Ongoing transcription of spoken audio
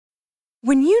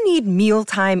When you need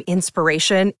mealtime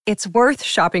inspiration, it's worth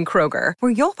shopping Kroger,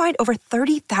 where you'll find over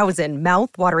 30,000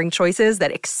 mouth-watering choices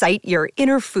that excite your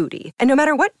inner foodie. And no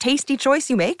matter what tasty choice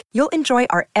you make, you'll enjoy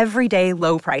our everyday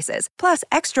low prices, plus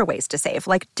extra ways to save,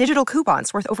 like digital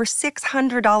coupons worth over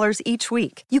 $600 each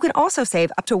week. You can also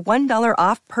save up to $1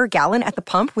 off per gallon at the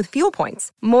pump with fuel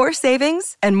points. More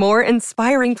savings and more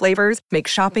inspiring flavors make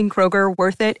shopping Kroger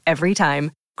worth it every time.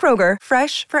 Kroger,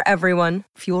 fresh for everyone.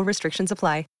 Fuel restrictions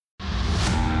apply.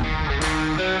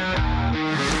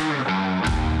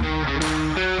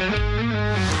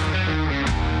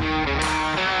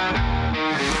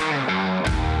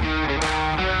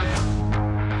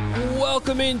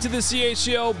 Welcome into the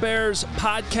CHGO Bears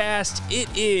podcast. It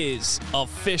is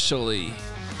officially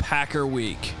Packer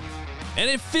Week. And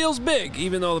it feels big,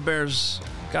 even though the Bears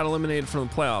got eliminated from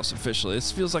the playoffs officially.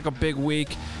 This feels like a big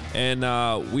week, and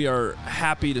we are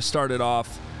happy to start it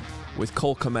off with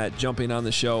Cole Kmet jumping on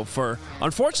the show for,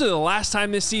 unfortunately, the last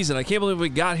time this season. I can't believe we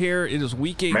got here. It is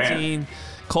week 18. Man.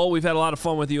 Cole, we've had a lot of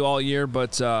fun with you all year,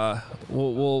 but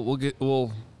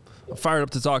we'll fired up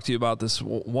to talk to you about this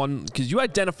one because you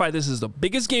identified this as the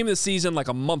biggest game of the season like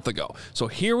a month ago. So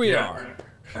here we are.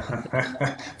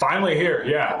 Finally here,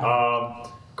 yeah.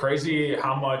 Crazy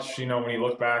how much, when you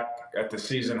look back at the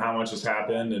season, how much has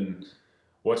happened and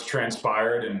what's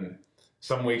transpired. And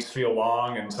some weeks feel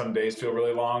long and some days feel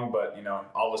really long. But,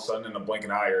 all of a sudden in a blink of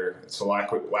an eye, it's the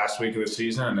last week of the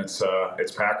season and it's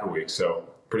Packer Week. So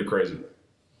pretty crazy.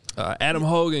 Adam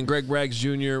Hogue and Greg Braggs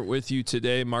Jr. with you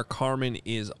today. Mark Harmon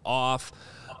is off.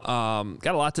 Got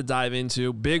a lot to dive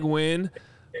into. Big win.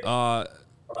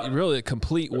 Really a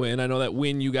complete win. I know that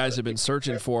win you guys have been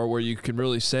searching for where you can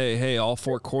really say, hey, all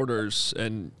four quarters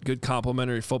and good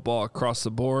complimentary football across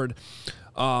the board.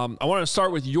 I want to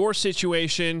start with your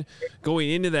situation going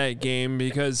into that game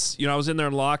because, I was in there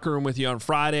in the locker room with you on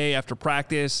Friday after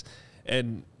practice,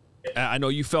 and I know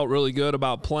you felt really good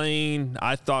about playing.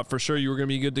 I thought for sure you were going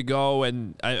to be good to go.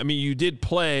 And, I mean, you did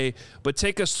play. But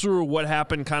take us through what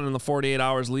happened kind of in the 48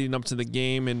 hours leading up to the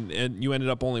game, and you ended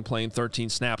up only playing 13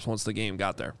 snaps once the game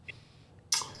got there.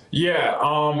 Yeah,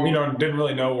 didn't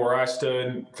really know where I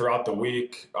stood throughout the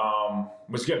week.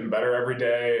 Was getting better every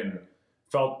day and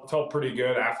felt pretty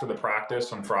good after the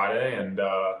practice on Friday. And,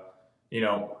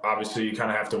 obviously you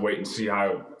kind of have to wait and see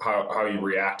how you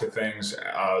react to things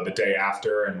the day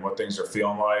after and what things are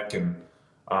feeling like. And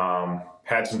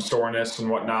had some soreness and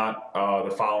whatnot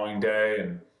the following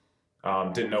day,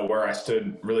 and didn't know where I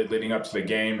stood really leading up to the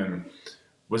game, and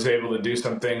was able to do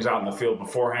some things out in the field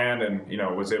beforehand, and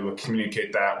was able to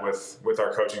communicate that with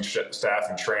our coaching staff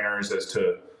and trainers as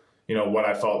to what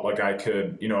I felt like I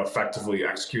could effectively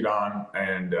execute on.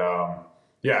 And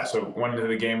so went into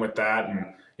the game with that, and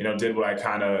did what I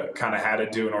kind of had to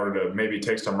do in order to maybe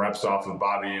take some reps off of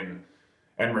Bobby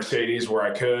and Mercedes where I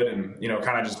could, and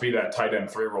kind of just be that tight end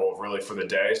 3 role really for the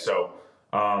day. So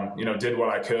did what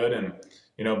I could, and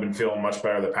been feeling much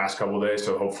better the past couple of days.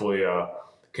 So hopefully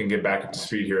can get back up to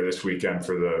speed here this weekend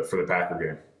for the Packer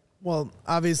game. Well,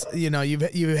 obviously,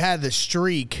 you've had the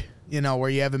streak, where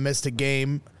you haven't missed a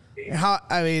game.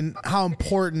 How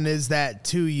important is that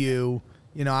to you?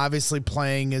 Obviously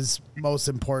playing is most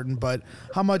important, but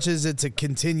how much is it to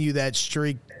continue that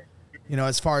streak,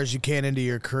 as far as you can into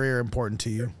your career, important to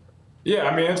you? Yeah,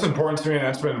 I mean, it's important to me, and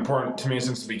that's been important to me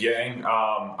since the beginning.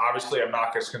 Obviously, I'm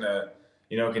not just going to,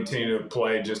 continue to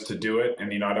play just to do it.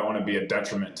 And, I don't want to be a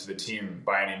detriment to the team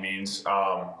by any means.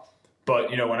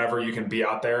 But, whenever you can be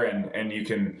out there and you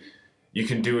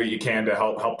can do what you can to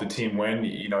help the team win,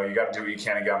 you got to do what you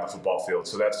can to get on the football field.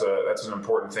 So that's an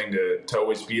important thing to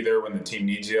always be there when the team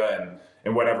needs you, and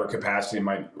in whatever capacity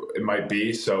it might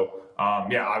be. So,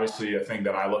 obviously a thing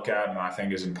that I look at and I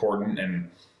think is important. And,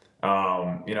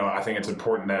 I think it's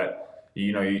important that,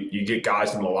 you get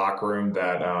guys in the locker room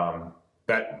that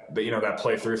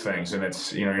play through things, and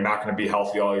it's, you're not going to be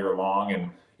healthy all year long. And,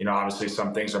 obviously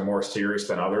some things are more serious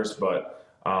than others, but,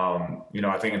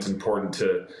 I think it's important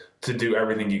to do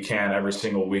everything you can every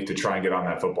single week to try and get on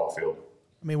that football field.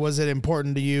 I mean, was it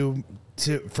important to you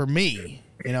for me,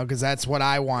 because that's what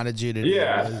I wanted you to do.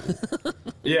 Yeah.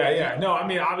 Yeah. No, I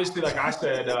mean, obviously, like I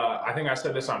said, I think I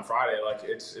said this on Friday, like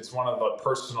it's one of the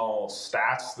personal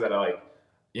stats that I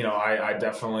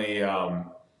definitely,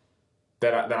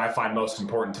 that I find most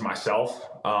important to myself.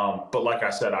 But like I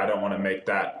said, I don't want to make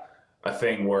that a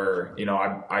thing where,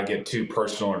 I get too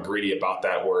personal or greedy about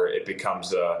that, where it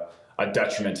becomes a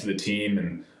detriment to the team.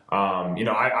 And,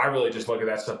 I really just look at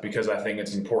that stuff because I think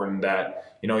it's important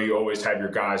that, you always have your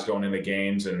guys going into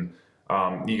games, and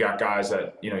you got guys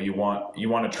that, you want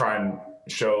to try and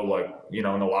show, like, in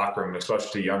the locker room,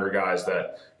 especially to younger guys,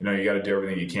 that, you got to do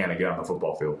everything you can to get on the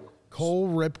football field. Cole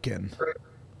Ripken.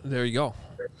 There you go.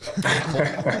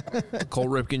 Cole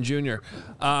Ripken Jr.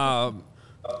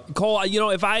 Cole,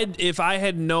 if I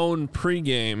had known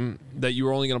pregame that you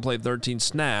were only going to play 13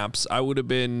 snaps, I would have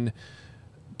been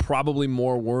probably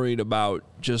more worried about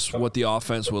just what the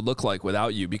offense would look like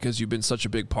without you, because you've been such a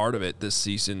big part of it this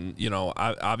season.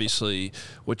 Obviously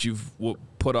what you've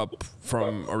put up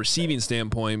from a receiving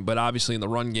standpoint, but obviously in the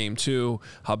run game too,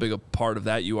 how big a part of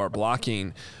that you are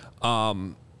blocking.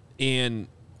 So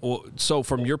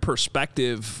from your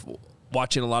perspective,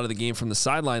 watching a lot of the game from the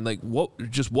sideline, like what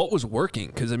was working?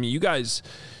 Because you guys,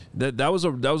 that was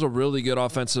a really good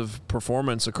offensive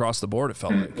performance across the board. It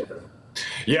felt like.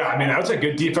 Yeah, that was a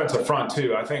good defensive front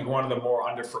too. I think one of the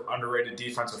more underrated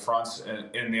defensive fronts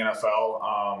in the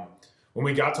NFL. When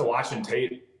we got to watching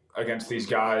tape against these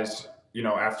guys,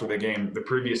 after the game the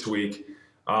previous week,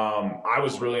 I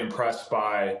was really impressed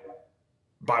by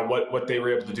what they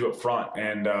were able to do up front,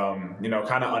 and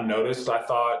kind of unnoticed, I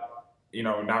thought.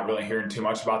 Not really hearing too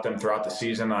much about them throughout the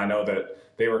season. I know that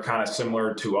they were kind of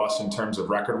similar to us in terms of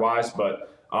record-wise, but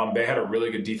they had a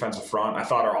really good defensive front. I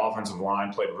thought our offensive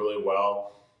line played really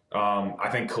well. I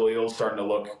think Khalil's starting to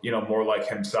look, more like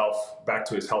himself, back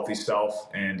to his healthy self,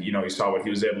 and you saw what he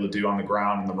was able to do on the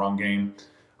ground in the run game.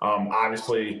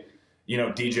 Obviously,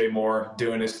 DJ Moore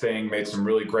doing his thing, made some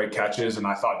really great catches, and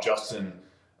I thought Justin,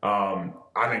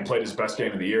 I think, played his best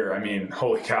game of the year.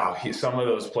 Holy cow. Some of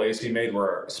those plays he made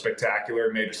were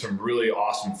spectacular, made some really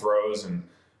awesome throws, and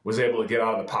was able to get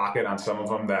out of the pocket on some of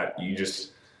them that you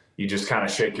just kind of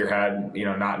shake your head,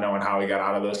 not knowing how he got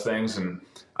out of those things. And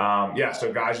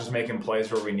so guys just making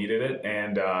plays where we needed it.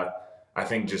 And I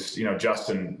think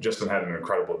Justin had an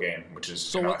incredible game, which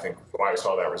is, I think, why we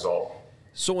saw that result.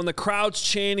 So when the crowd's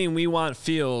chanting "We want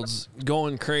Fields,"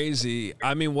 going crazy,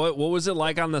 what was it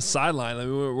like on the sideline?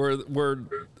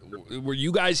 Were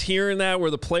you guys hearing that? Were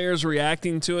the players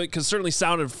reacting to it? Because certainly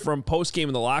sounded from post game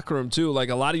in the locker room too. Like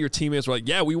a lot of your teammates were like,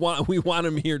 "Yeah, we want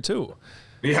him here too."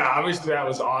 Yeah, obviously that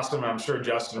was awesome. I'm sure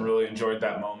Justin really enjoyed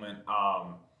that moment,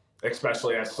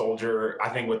 especially as Soldier. I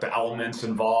think with the elements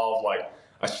involved, like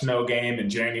a snow game in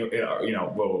January,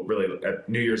 really a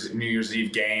New Year's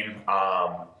Eve game.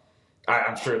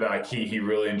 I'm sure that he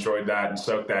really enjoyed that and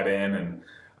soaked that in,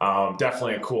 and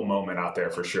definitely a cool moment out there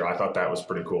for sure. I thought that was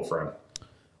pretty cool for him.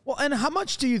 Well, and how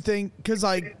much do you think, because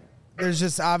there's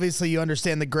just obviously you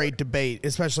understand the great debate,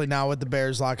 especially now with the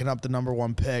Bears locking up the number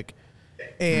 1 pick.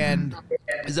 And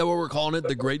is that what we're calling it?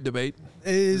 The great debate?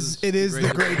 It is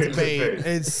the great debate.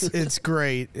 It's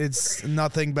great. It's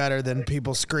nothing better than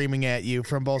people screaming at you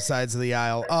from both sides of the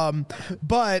aisle.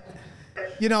 But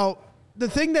the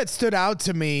thing that stood out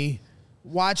to me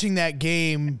watching that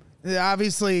game,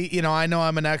 obviously, I know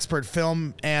I'm an expert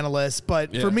film analyst,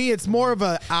 but for me, it's more of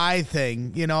an eye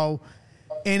thing,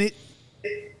 and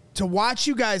to watch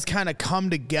you guys kind of come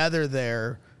together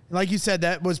there. Like you said,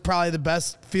 that was probably the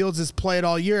best Fields has played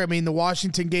all year. The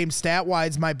Washington game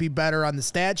stat-wise might be better on the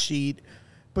stat sheet,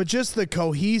 but just the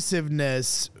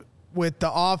cohesiveness with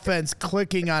the offense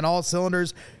clicking on all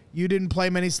cylinders. You didn't play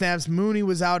many snaps. Mooney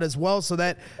was out as well, so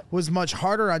that was much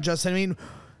harder on Justin.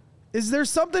 Is there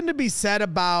something to be said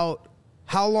about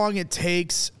how long it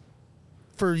takes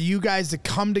for you guys to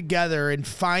come together and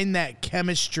find that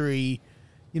chemistry?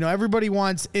 Everybody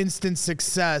wants instant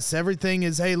success. Everything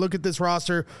is, hey, look at this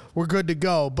roster, we're good to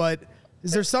go. But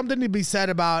is there something to be said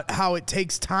about how it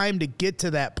takes time to get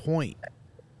to that point?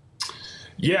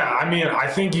 Yeah, I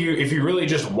think if you really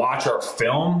just watch our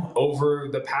film over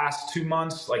the past 2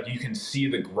 months, you can see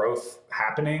the growth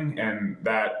happening, and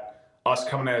that us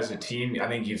coming as a team, I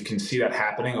think you can see that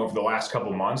happening over the last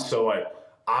couple months. So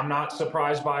I'm not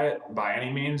surprised by it by any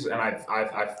means, and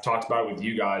I've talked about it with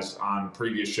you guys on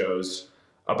previous shows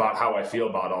about how I feel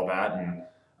about all that, and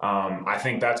I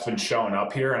think that's been showing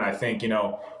up here. And I think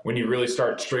when you really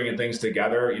start stringing things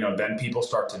together, then people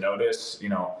start to notice.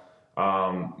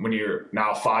 When you're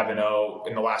now 5-0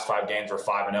 in the last 5 games, we're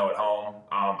 5-0 at home.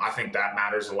 I think that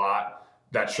matters a lot.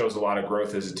 That shows a lot of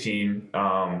growth as a team.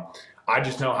 I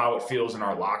just know how it feels in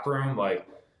our locker room.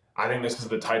 I think this is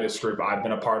the tightest group I've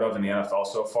been a part of in the NFL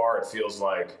so far. It feels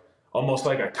almost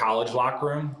like a college locker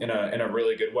room in a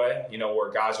really good way, where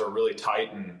guys are really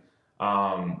tight, and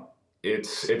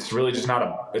it's really just not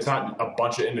a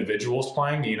bunch of individuals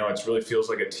playing. It really feels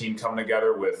like a team coming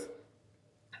together with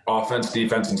offense,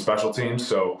 defense, and special teams.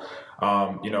 So,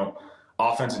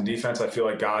 offense and defense, I feel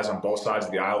like guys on both sides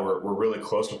of the aisle we're really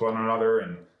close with one another,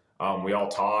 and we all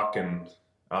talk, and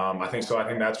I think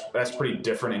that's pretty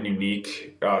different and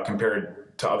unique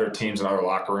compared to other teams and other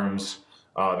locker rooms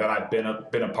that I've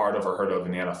been a part of or heard of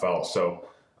in the NFL. So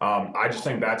I just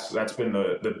think that's been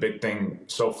the big thing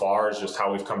so far, is just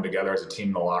how we've come together as a team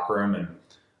in the locker room, and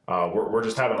we're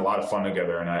just having a lot of fun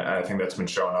together, and I think that's been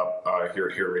showing up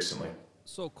here recently.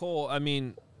 So Cole, I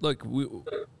mean, look,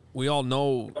 we all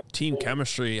know team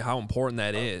chemistry, how important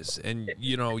that is, and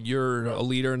you're a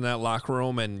leader in that locker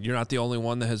room, and you're not the only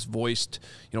one that has voiced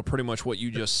pretty much what you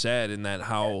just said, in that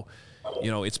how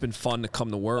it's been fun to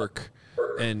come to work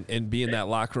and be in that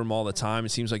locker room all the time. It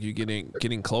seems like you're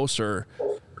getting closer.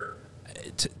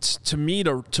 To me,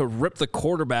 to rip the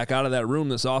quarterback out of that room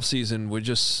this offseason would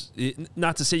just,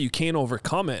 not to say you can't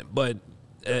overcome it, but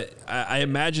I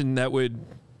imagine that would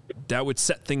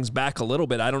set things back a little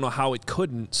bit. I don't know how it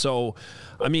couldn't. So,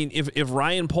 I mean, if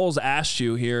Ryan Poles asked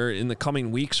you here in the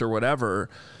coming weeks or whatever,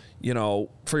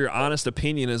 for your honest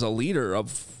opinion as a leader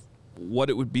of what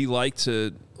it would be like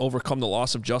to overcome the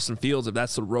loss of Justin Fields, if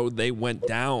that's the road they went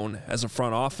down as a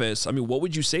front office, I mean, what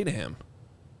would you say to him?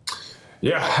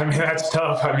 Yeah, I mean, that's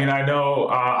tough. I mean, I know,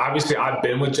 obviously I've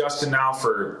been with Justin now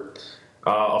for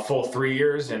a full 3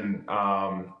 years, and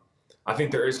I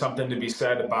think there is something to be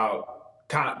said about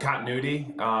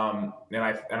continuity. And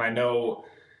I know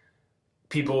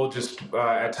people just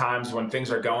at times when things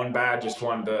are going bad, just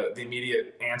want the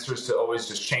immediate answers to always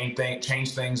just change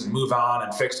things and move on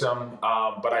and fix them.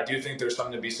 But I do think there's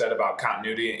something to be said about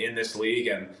continuity in this league,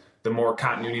 and the more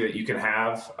continuity that you can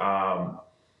have,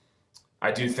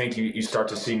 I do think you start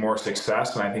to see more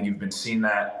success, and I think you've been seeing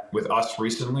that with us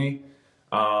recently.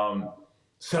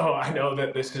 So I know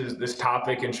that this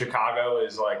topic in Chicago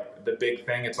is like the big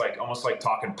thing. It's like almost like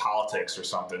talking politics or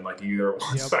something, like either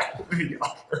one side or the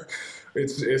other.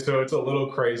 It's a little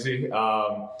crazy.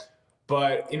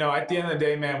 But at the end of the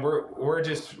day, man,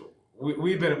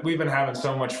 we've been having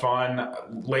so much fun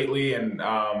lately, and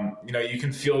you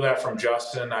can feel that from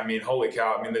Justin. I mean, holy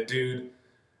cow! I mean, the dude,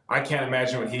 I can't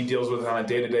imagine what he deals with on a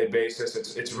day-to-day basis.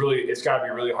 It's got to be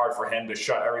really hard for him to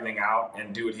shut everything out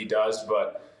and do what he does.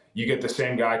 But you get the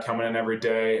same guy coming in every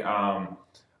day.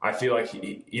 I feel like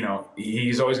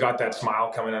he's always got that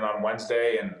smile coming in on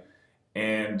Wednesday, and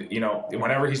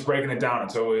whenever he's breaking it down,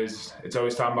 it's always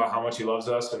talking about how much he loves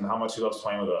us and how much he loves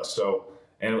playing with us. So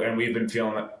and we've been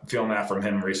feeling that from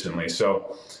him recently.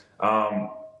 So I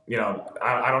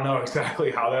don't know exactly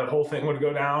how that whole thing would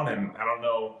go down, and I don't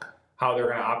know how they're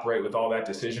going to operate with all that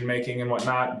decision making and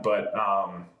whatnot, but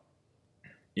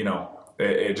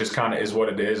it just kind of is what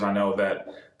it is. I know that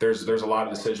there's a lot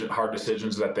of hard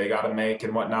decisions that they got to make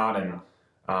and whatnot,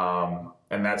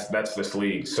 and that's this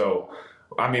league. So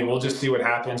I mean, we'll just see what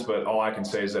happens, but all I can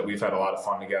say is that we've had a lot of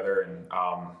fun together, and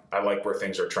I like where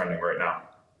things are trending right now.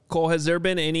 Cole, has there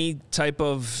been any type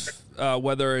of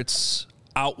whether it's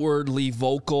outwardly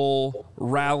vocal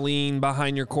rallying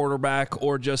behind your quarterback,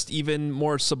 or just even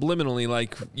more subliminally,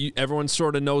 like everyone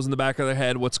sort of knows in the back of their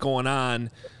head what's going on,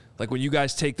 like when you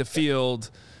guys take the field,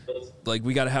 like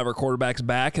we got to have our quarterbacks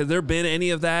back? Has there been any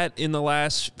of that in the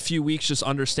last few weeks, just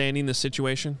understanding the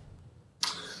situation?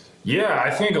 Yeah, I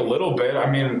think a little bit.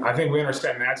 I mean, I think we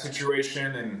understand that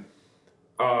situation,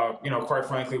 and quite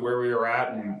frankly, where we were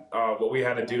at and what we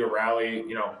had to do to rally,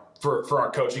 for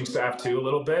our coaching staff too, a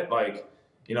little bit, like,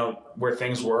 where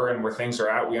things were and where things are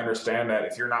at. We understand that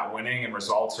if you're not winning and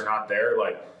results are not there,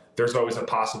 like there's always a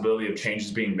possibility of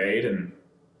changes being made. And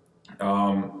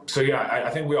I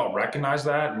think we all recognize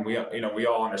that, and we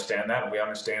all understand that, and we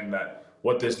understand that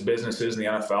what this business is in the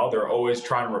NFL. They're always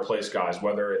trying to replace guys,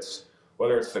 whether it's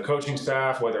the coaching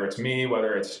staff, whether it's me,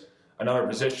 whether it's another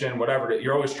position, whatever.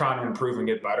 You're always trying to improve and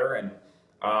get better. And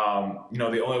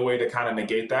the only way to kind of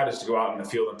negate that is to go out in the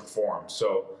field and perform.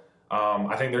 So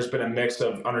I think there's been a mix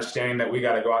of understanding that we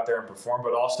got to go out there and perform,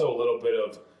 but also a little bit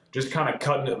of just kind of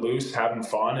cutting it loose, having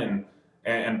fun,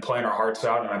 and playing our hearts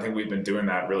out. And I think we've been doing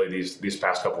that really these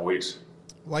past couple of weeks.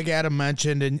 Like Adam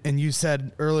mentioned, and you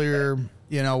said earlier,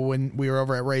 when we were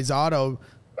over at Ray's Auto,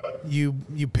 you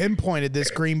pinpointed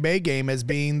this Green Bay game as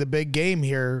being the big game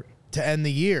here to end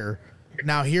the year.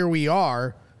 Now here we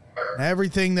are,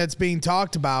 everything that's being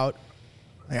talked about.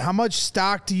 How much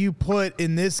stock do you put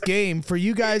in this game for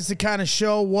you guys to kind of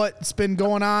show what's been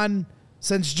going on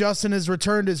since Justin has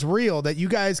returned is real, that you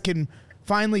guys can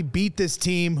finally beat this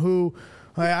team who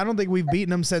I don't think we've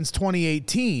beaten them since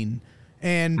 2018.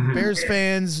 And Bears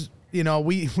fans,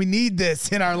 we need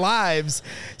this in our lives.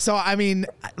 So, I mean,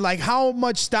 like, how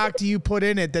much stock do you put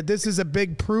in it that this is a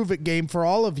big prove-it game for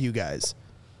all of you guys?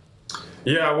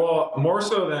 Yeah, well, more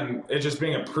so than it just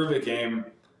being a prove-it game,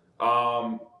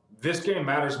 this game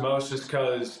matters most just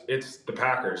because it's the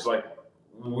Packers. Like,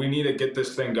 we need to get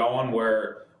this thing going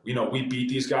where, we beat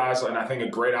these guys, and I think a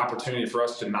great opportunity for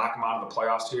us to knock them out of the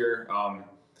playoffs here. I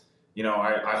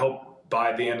hope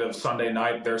by the end of Sunday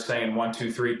night, they're saying 1,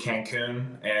 2, 3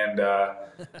 Cancun, and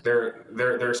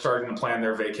they're starting to plan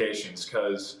their vacations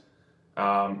because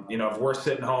if we're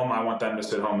sitting home, I want them to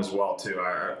sit home as well too.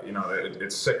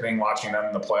 It's sickening watching them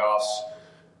in the playoffs,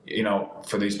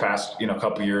 for these past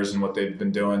couple years and what they've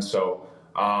been doing. So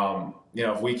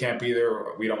if we can't be there,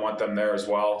 we don't want them there as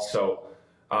well. So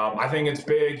I think it's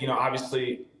big.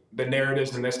 Obviously the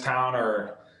narratives in this town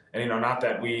are. And, not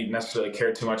that we necessarily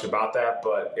care too much about that,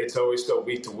 but it's always still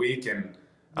week to week. And,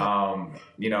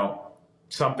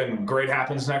 something great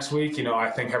happens next week, I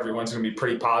think everyone's going to be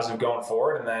pretty positive going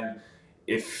forward. And then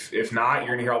if not,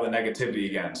 you're going to hear all the negativity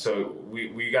again. So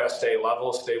we got to stay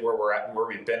level, stay where we're at, where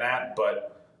we've been at.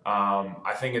 But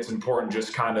I think it's important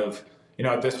just kind of,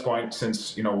 at this point,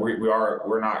 since,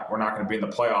 we're not going to be in the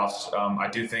playoffs. I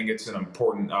do think it's an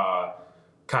important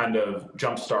kind of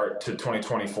jump start to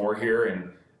 2024 here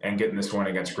and getting this win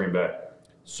against Green Bay.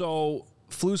 So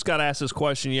Flus got asked this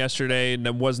question yesterday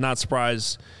and was not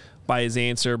surprised by his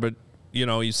answer, but, he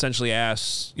essentially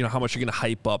asked, how much you're going to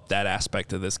hype up that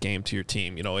aspect of this game to your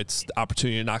team. It's the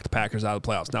opportunity to knock the Packers out of the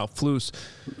playoffs. Now, Flus,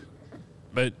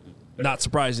 but not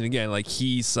surprising again. Like,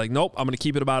 he's like, nope, I'm going to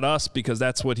keep it about us because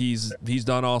that's what he's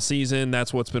done all season.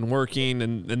 That's what's been working,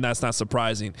 and that's not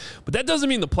surprising. But that doesn't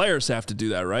mean the players have to do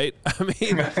that, right? I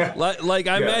mean,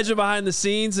 I imagine behind the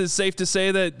scenes, it's safe to say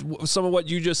that some of what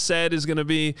you just said is going to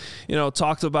be,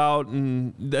 talked about,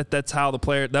 and that's how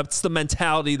that's the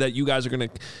mentality that you guys are going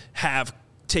to have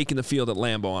taking the field at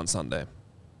Lambeau on Sunday.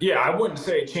 Yeah, I wouldn't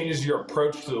say it changes your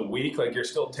approach to the week. Like, you're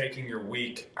still taking your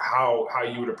week how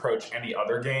you would approach any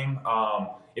other game.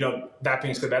 That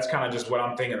being said, that's kind of just what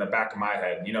I'm thinking in the back of my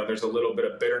head. There's a little bit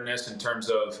of bitterness in terms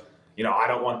of, I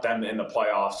don't want them in the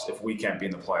playoffs if we can't be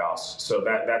in the playoffs. So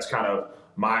that's kind of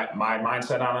my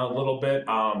mindset on it a little bit.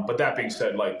 But that being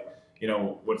said, what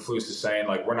Flus is saying,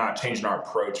 we're not changing our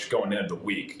approach going into the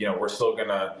week. We're still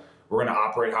we're going to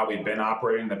operate how we've been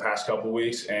operating the past couple of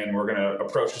weeks, and we're going to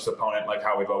approach this opponent like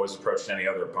how we've always approached any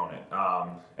other opponent.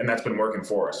 And that's been working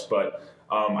for us. But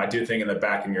I do think in the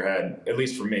back of your head, at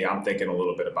least for me, I'm thinking a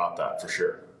little bit about that for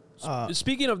sure.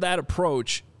 Speaking of that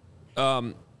approach,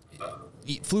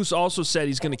 Flus also said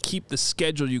he's going to keep the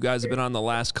schedule you guys have been on the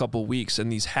last couple of weeks,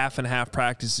 and these half-and-half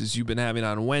practices you've been having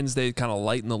on Wednesday kind of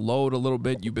lighten the load a little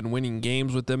bit. You've been winning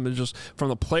games with them. And just from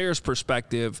the player's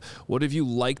perspective, what have you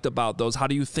liked about those? How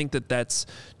do you think that that's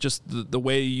just the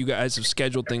way you guys have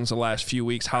scheduled things the last few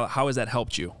weeks? How has that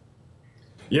helped you?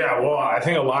 Yeah, well, I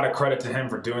think a lot of credit to him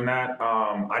for doing that.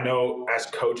 I know as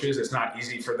coaches, it's not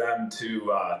easy for them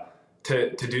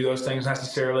to do those things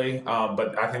necessarily,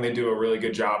 but I think they do a really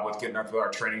good job with getting up with our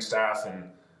training staff and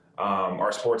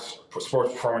our sports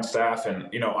performance staff,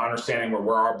 and understanding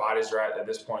where our bodies are at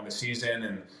this point in the season,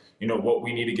 and what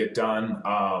we need to get done.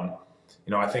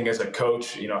 I think as a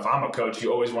coach, if I'm a coach,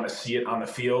 you always want to see it on the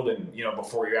field, and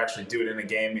before you actually do it in a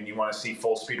game, and you want to see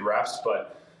full speed reps.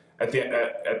 But at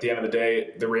the end of the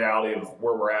day, the reality of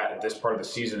where we're at this part of the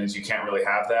season is you can't really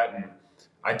have that. And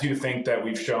I do think that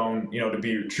we've shown, to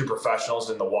be true professionals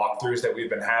in the walkthroughs that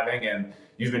we've been having, and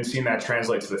you've been seeing that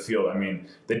translate to the field. I mean,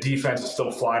 the defense is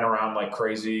still flying around like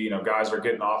crazy. Guys are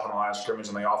getting off on the line of scrimmage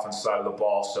on the offensive side of the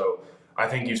ball. So I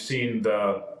think you've seen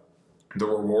the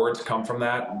rewards come from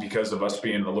that because of us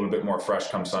being a little bit more fresh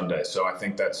come Sunday. So I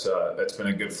think that's been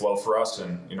a good flow for us,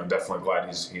 and definitely glad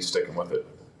he's sticking with it.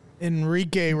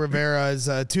 Enrique Rivera is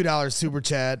a $2 super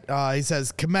chat. He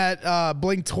says, Komet,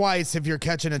 blink twice if you're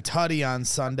catching a tutty on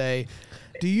Sunday.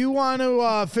 Do you want to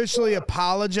officially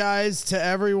apologize to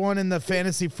everyone in the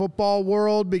fantasy football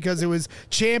world because it was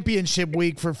championship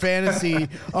week for fantasy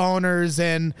owners,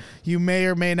 and you may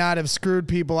or may not have screwed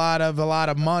people out of a lot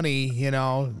of money,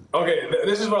 Okay,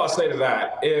 this is what I'll say to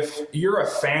that. If you're a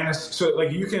fantasy, so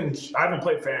I haven't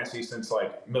played fantasy since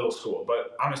middle school,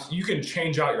 but you can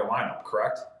change out your lineup,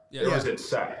 correct? Yeah. Or is it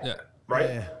set? Yeah.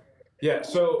 Right? Yeah.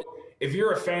 So if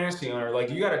you're a fantasy owner,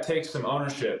 you got to take some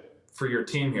ownership for your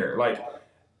team here.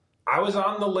 I was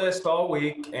on the list all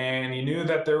week, and you knew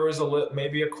that there was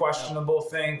maybe a questionable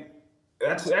thing.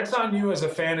 That's on you as a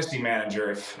fantasy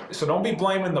manager. So don't be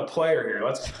blaming the player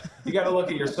here. You got to look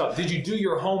at yourself. Did you do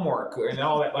your homework and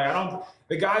all that?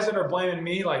 The guys that are blaming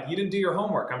me, you didn't do your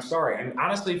homework. I'm sorry. And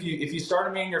honestly, if you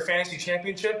started me in your fantasy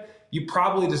championship, you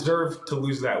probably deserve to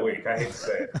lose that week. I hate to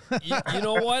say it. You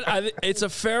know what? It's a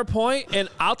fair point, and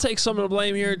I'll take some of the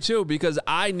blame here too, because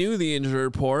I knew the injury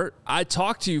report. I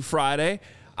talked to you Friday.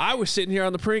 I was sitting here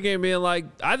on the pregame being like,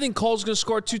 I think Cole's going to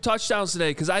score 2 touchdowns today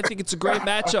because I think it's a great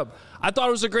matchup. I thought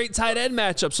it was a great tight end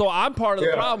matchup. So I'm part of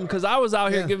the problem because I was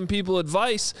out here giving people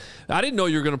advice. I didn't know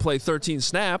you were going to play 13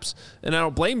 snaps, and I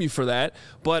don't blame you for that.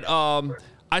 But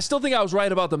I still think I was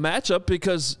right about the matchup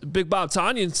because Big Bob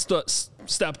Tonyan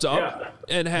stepped up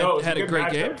and had a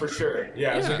great game. For sure.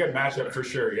 Yeah, it was a good matchup for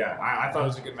sure. Yeah, I thought it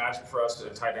was a good matchup for us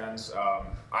at tight ends.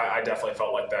 I definitely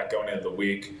felt like that going into the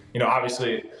week.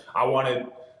 Obviously, I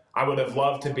would have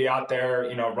loved to be out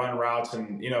there, running routes,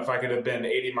 and if I could have been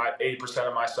 80%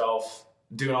 of myself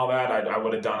doing all that, I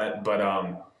would have done it. But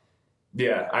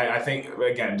I think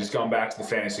again, just going back to the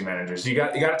fantasy managers, you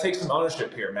got to take some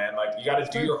ownership here, man. Like you got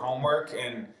to do your homework,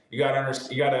 and you got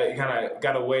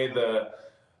to weigh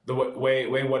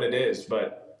weigh what it is.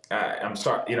 But I'm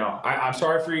sorry, I'm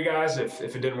sorry for you guys if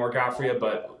it didn't work out for you,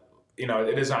 but.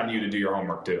 It is on you to do your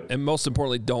homework too. And most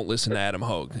importantly, don't listen to Adam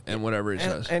Hogue and whatever he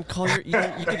says. And call you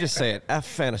could just say it. F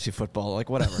fantasy football. Like,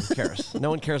 whatever. Who cares?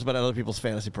 No one cares about other people's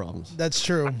fantasy problems. That's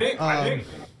true. I think,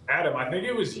 Adam, I think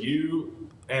it was you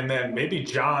and then maybe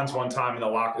John's one time in the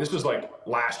locker. This was like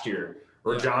last year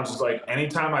where John's was like,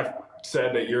 anytime I've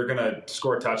said that you're going to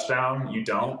score a touchdown, you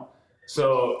don't.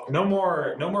 So no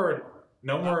more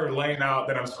laying out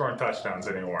that I'm scoring touchdowns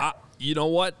anymore. You know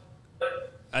what?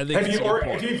 I think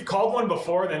if you've called one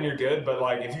before, then you're good. But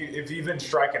like if you've been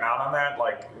striking out on that,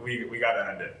 like we got to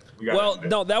end it.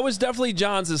 No, that was definitely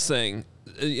Johns' thing.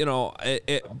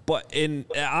 But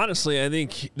honestly, I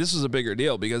think this was a bigger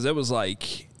deal because it was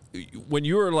like when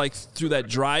you were like through that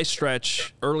dry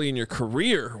stretch early in your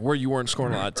career where you weren't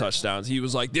scoring a lot of touchdowns. He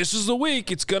was like, "This is the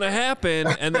week; it's gonna happen."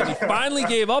 And then he finally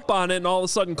gave up on it, and all of a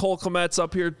sudden, Cole Kmet's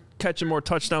up here catching more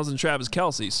touchdowns than Travis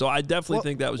Kelce. So I definitely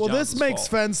think that was Johns'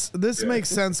 fault. This makes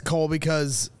sense, Cole,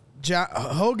 because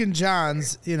Hogue and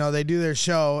Johns, they do their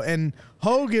show, and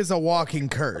Hogue is a walking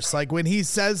curse. Like when he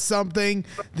says something,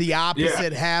 the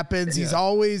opposite happens. He's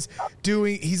always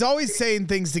saying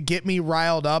things to get me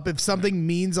riled up. If something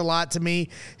means a lot to me,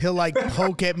 he'll like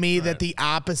poke at me that the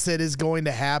opposite is going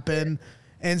to happen.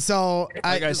 And so,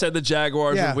 I said, the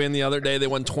Jaguars would win the other day. They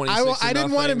won 26-0. I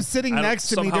didn't want him sitting next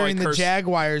to me during the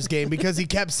Jaguars game because he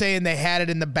kept saying they had it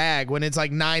in the bag when it's like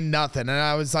 9-0, and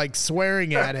I was like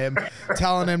swearing at him,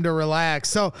 telling him to relax.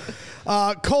 So,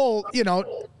 Cole,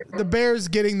 the Bears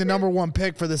getting the number 1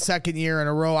 pick for the second year in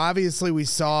a row. Obviously, we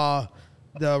saw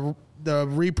the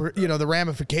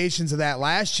ramifications of that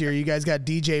last year. You guys got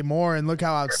DJ Moore, and look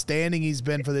how outstanding he's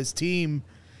been for this team.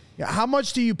 How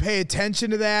much do you pay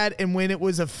attention to that? And when it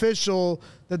was official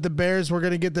that the Bears were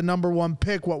going to get the number 1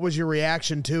 pick, what was your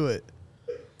reaction to it?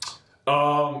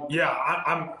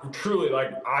 I'm truly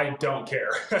like, I don't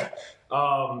care.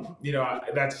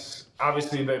 That's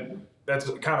obviously that's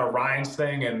kind of Ryan's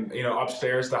thing and,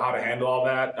 upstairs to how to handle all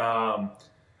that.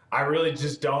 I really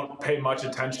just don't pay much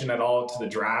attention at all to the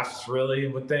drafts really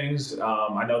with things.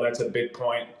 I know that's a big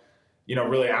point,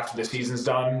 really after the season's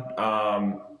done.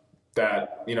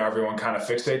 That everyone kind of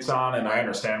fixates on, and I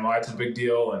understand why it's a big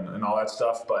deal and all that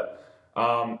stuff. But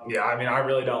I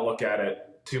really don't look at it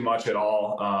too much at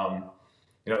all.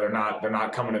 They're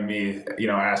not coming to me,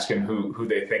 asking who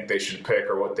they think they should pick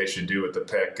or what they should do with the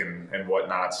pick and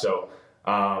whatnot. So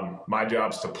my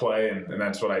job's to play, and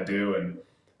that's what I do. And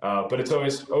but it's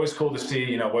always cool to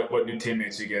see what new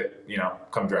teammates you get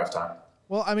come draft time.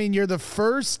 Well, I mean, you're the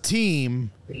first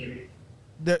team.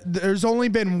 There's only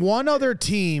been one other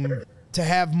team to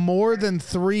have more than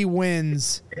 3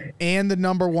 wins and the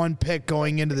number 1 pick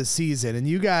going into the season. And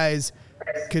you guys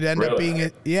could end up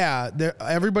being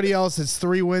everybody else is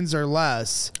 3 wins or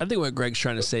less. I think what Greg's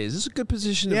trying to say is this is a good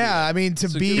position to be in. I mean, to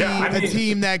be a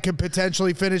team that could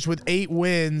potentially finish with 8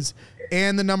 wins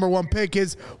and the number 1 pick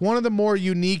is one of the more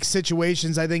unique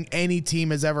situations I think any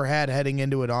team has ever had heading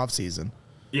into an offseason.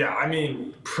 Yeah, I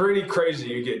mean, pretty crazy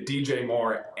you get DJ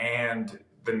Moore and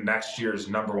the next year's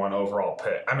number 1 overall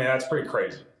pick. I mean, that's pretty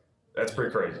crazy.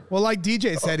 Well, like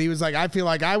DJ said, he was like, I feel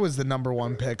like I was the number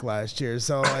 1 pick last year.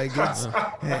 So, like,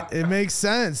 it makes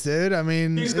sense, dude. I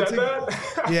mean, he said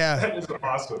that? Yeah. That is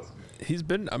awesome. He's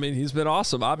been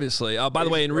awesome, obviously. By the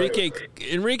way,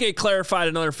 Enrique clarified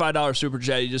another $5 super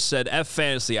chat. He just said, F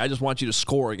fantasy. I just want you to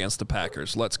score against the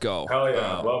Packers. Let's go. Hell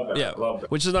yeah. Love that. Yeah. Love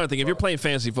that. Which is another thing. If you're playing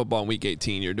fantasy football in week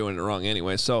 18, you're doing it wrong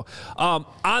anyway. So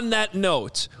on that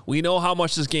note, we know how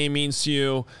much this game means to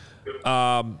you.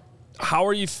 How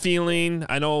are you feeling?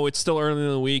 I know it's still early in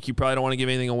the week. You probably don't want to give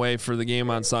anything away for the game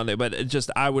on Sunday, but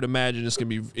I would imagine it's going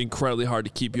to be incredibly hard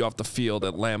to keep you off the field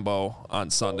at Lambeau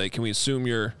on Sunday. Can we assume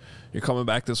you're coming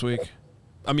back this week?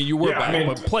 I mean, you were back,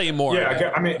 but playing more.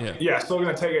 Still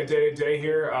going to take it day to day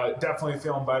here. Definitely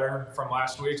feeling better from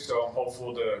last week, so I'm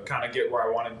hopeful to kind of get where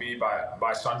I want to be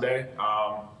by Sunday.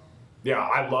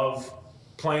 I love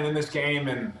playing in this game,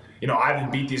 and I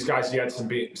haven't beat these guys yet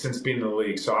since being in the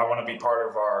league, so I want to be part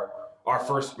of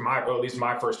at least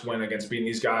my first win against beating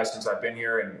these guys since I've been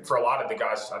here. And for a lot of the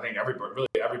guys, I think everybody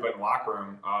in the the locker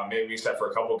room, maybe except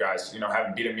for a couple guys,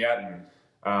 haven't beat them yet.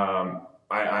 And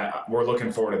we're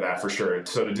looking forward to that for sure.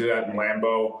 So to do that in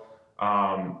Lambeau,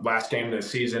 last game of the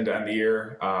season to end the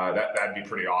year, that'd be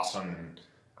pretty awesome. And,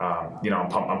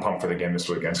 I'm pumped for the game this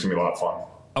weekend. It's going to be a lot of fun.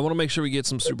 I want to make sure we get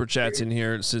some super chats in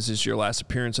here since it's your last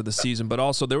appearance of the season. But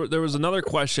also, there was another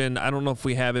question. I don't know if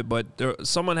we have it, but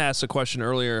someone asked a question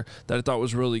earlier that I thought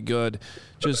was really good.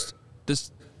 Just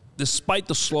this, despite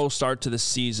the slow start to the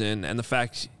season and the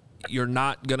fact you're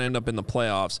not going to end up in the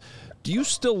playoffs, do you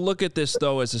still look at this,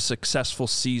 though, as a successful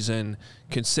season,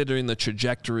 considering the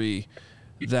trajectory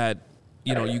that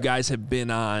you guys have been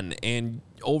on and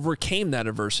overcame that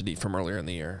adversity from earlier in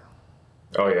the year?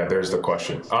 Oh, yeah, there's the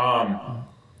question.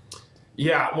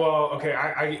 Yeah, well, okay,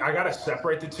 I got to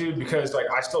separate the two because,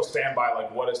 I still stand by,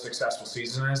 what a successful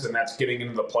season is, and that's getting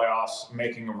into the playoffs,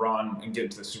 making a run, and getting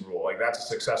to the Super Bowl. That's a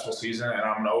successful season, and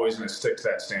I'm always going to stick to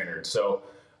that standard. So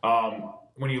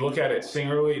when you look at it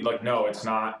singularly, no, it's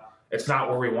not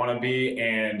where we want to be,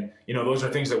 and, those are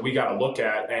things that we got to look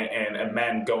at and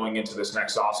amend going into this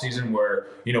next offseason where,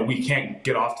 we can't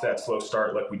get off to that slow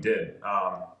start like we did.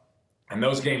 And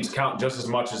those games count just as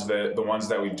much as the ones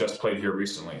that we've just played here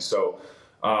recently. So,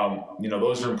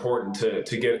 those are important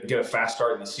to get a fast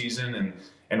start in the season,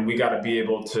 and we got to be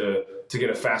able to get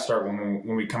a fast start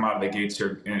when we come out of the gates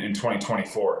here in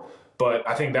 2024. But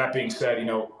I think that being said,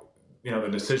 the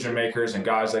decision makers and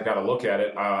guys that got to look at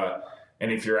it.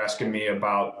 And if you're asking me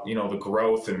about the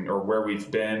growth or where we've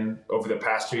been over the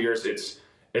past 2 years,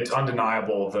 it's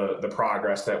undeniable the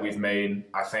progress that we've made.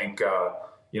 I think.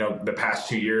 The past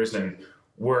 2 years, and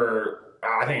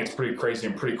I think it's pretty crazy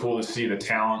and pretty cool to see the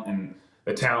talent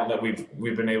that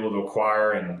we've been able to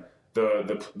acquire and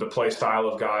the play style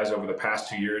of guys over the past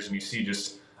 2 years. And you see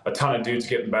just a ton of dudes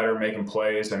getting better, making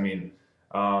plays. I mean,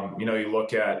 I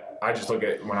just look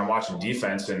at when I'm watching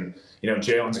defense and,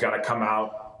 Jalen's got to come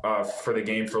out for the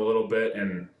game for a little bit,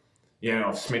 and,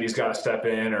 Smitty's got to step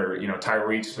in, or,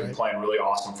 Tyreek's been playing really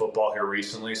awesome football here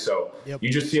recently. So you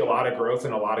just see a lot of growth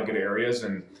in a lot of good areas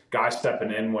and guys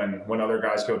stepping in when other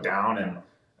guys go down. And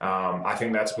I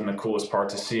think that's been the coolest part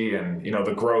to see. And,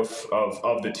 the growth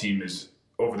of the team is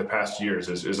over the past years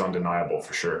is undeniable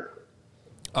for sure.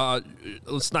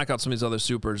 Let's knock out some of these other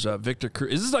supers. Victor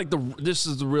Cruz. Is this this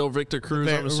is the real Victor Cruz?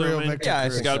 I'm assuming.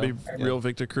 It's got to be real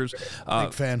Victor Cruz.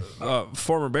 Big fan.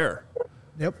 Former Bear.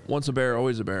 Yep. Once a Bear,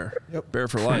 always a Bear. Yep. Bear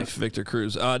for life, Victor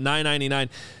Cruz. $9.99.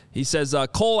 He says,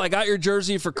 Cole, I got your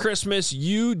jersey for Christmas.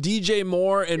 You, DJ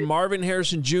Moore, and Marvin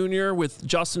Harrison Jr. with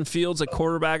Justin Fields at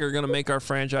quarterback are going to make our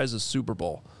franchise a Super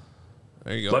Bowl.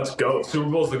 There you go. Let's go. Super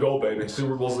Bowl's the goal, baby.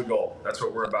 Super Bowl's the goal. That's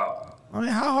what we're about. I mean,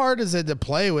 how hard is it to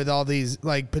play with all these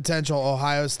potential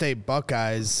Ohio State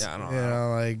Buckeyes? Yeah, I don't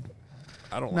know.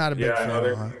 I don't. Not a big fan.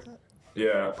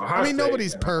 Ohio State,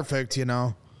 nobody's perfect,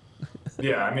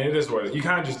 Yeah, I mean, it is what it is. You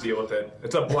kind of just deal with it.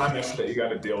 It's a blemish that you got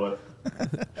to deal with.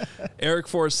 Eric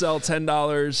Forsell,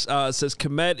 $10, says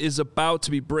Kmet is about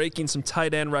to be breaking some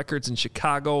tight end records in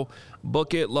Chicago.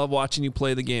 Book it. Love watching you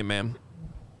play the game, man.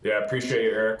 Yeah, appreciate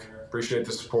it, Eric. Appreciate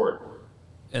the support.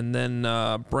 And then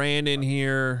Brandon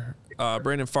here.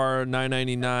 Brandon Farr,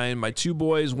 $9.99. My two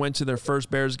boys went to their first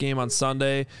Bears game on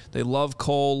Sunday. They love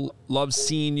Cole. Love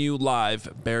seeing you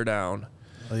live. Bear down.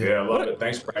 Yeah, I love it.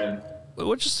 Thanks, Brandon.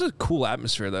 What's just a cool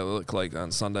atmosphere that looked like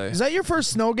on Sunday? Is that your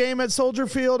first snow game at Soldier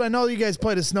Field? I know you guys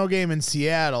played a snow game in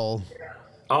Seattle.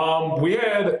 We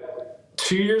had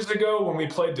 2 years ago when we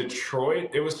played Detroit,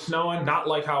 it was snowing, not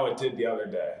like how it did the other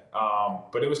day.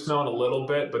 But it was snowing a little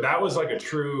bit. But that was like a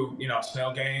true,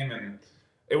 snow game, and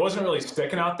it wasn't really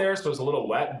sticking out there, so it was a little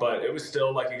wet, but it was still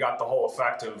you got the whole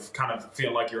effect of kind of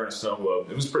feeling like you're in a snow globe.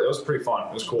 It was pretty fun.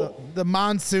 It was cool. The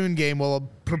monsoon game will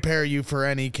prepare you for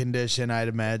any condition, I'd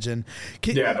imagine.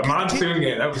 The monsoon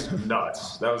game, that was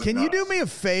nuts. Can you do me a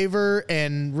favor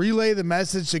and relay the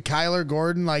message to Kyler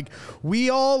Gordon? We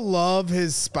all love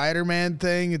his Spider-Man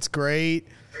thing. It's great.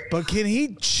 But can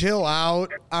he chill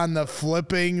out on the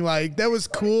flipping? That was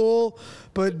cool,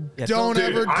 but don't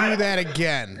ever do that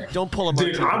again. Don't pull him.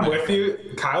 Dude, I'm with you.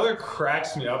 Kyler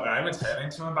cracks me up, and I've been telling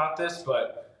to him about this,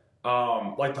 but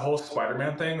the whole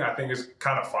Spider-Man thing, I think is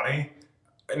kind of funny.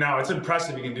 Now it's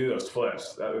impressive he can do those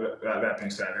flips. That being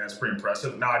said, I think that's pretty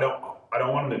impressive. Now I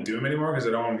don't want him to do them anymore because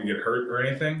I don't want him to get hurt or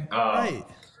anything. Right.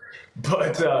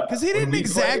 But because he didn't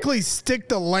exactly stick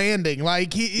the landing,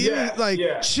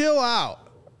 chill out.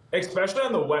 Especially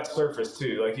on the wet surface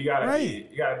too. You gotta be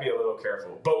a little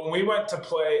careful. But when we went to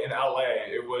play in LA,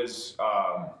 it was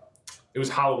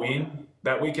Halloween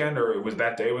that weekend, or it was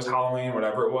that day was Halloween,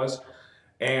 whatever it was.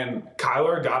 And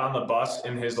Kyler got on the bus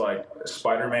in his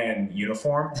Spider-Man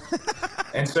uniform.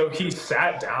 And so he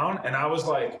sat down, and I was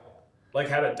like, like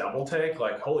had a double take,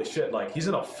 like, holy shit, like he's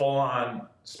in a full-on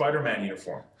Spider-Man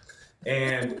uniform.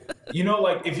 And, you know,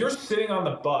 like if you're sitting on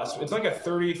the bus, it's like a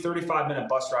 35 minute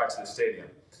bus ride to the stadium.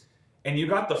 And you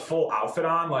got the full outfit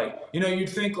on, like, you know, you'd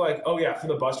think like, oh yeah, for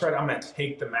the bus ride, I'm going to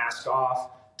take the mask off,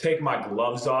 take my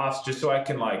gloves off just so I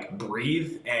can like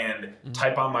breathe and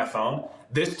type on my phone.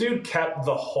 This dude kept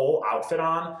the whole outfit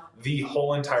on the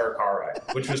whole entire car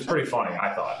ride, which was pretty funny,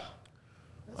 I thought.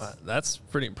 That's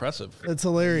pretty impressive. That's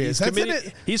hilarious.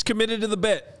 He's committed to the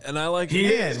bit, and I like He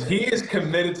is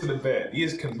committed to the bit. He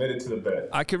is committed to the bit.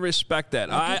 I can respect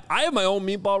that. I have my own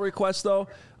meatball request, though.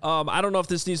 I don't know if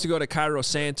this needs to go to Cairo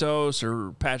Santos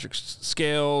or Patrick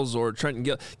Scales or Trenton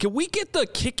Gill. Can we get the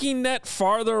kicking net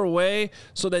farther away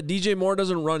so that DJ Moore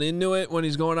doesn't run into it when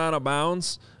he's going out of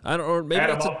bounds? Or maybe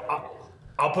Adam, that's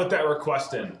I'll put that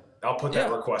request in. I'll put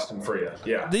that request in for you.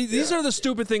 Yeah. These are the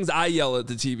stupid things I yell at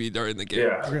the TV during the game.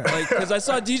 Yeah. Like, because I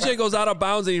saw DJ goes out of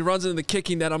bounds and he runs into the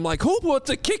kicking net. I'm like, who put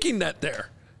the kicking net there?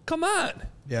 Come on.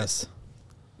 Yes.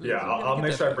 Yeah, I'll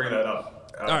make sure I bring that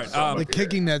up. All right. The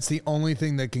kicking net's the only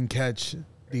thing that can catch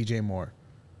DJ Moore.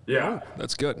 Yeah.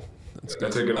 That's good.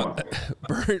 That's a good one.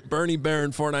 Bernie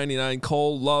Barron, $4.99.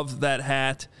 Cole, love that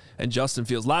hat. And Justin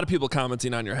Fields. A lot of people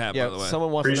commenting on your hat, by the way. Someone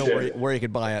wants to know where you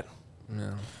could buy it.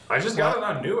 Yeah. I just got it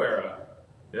on New Era.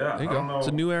 Yeah. There you go. It's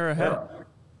a New Era hat.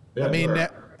 Yeah, I mean,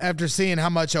 after seeing how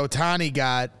much Ohtani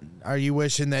got, are you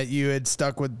wishing that you had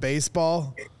stuck with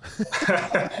baseball?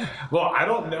 Well, I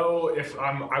don't know if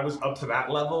I was up to that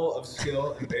level of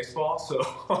skill in baseball,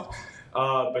 so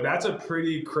but that's a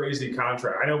pretty crazy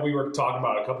contract. I know we were talking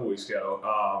about it a couple weeks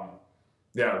ago.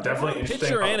 Yeah, definitely interesting.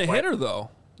 Pitcher and a hitter, though.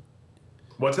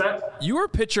 What's that? You were a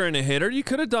pitcher and a hitter. You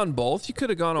could have done both. You could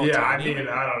have gone Ohtani. Yeah, I mean,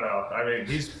 I don't know. I mean,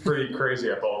 he's pretty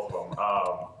crazy at both of them.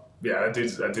 Yeah, that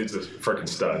dude's a freaking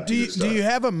stud. Do you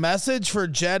have a message for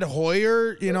Jed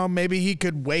Hoyer? You know, maybe he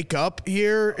could wake up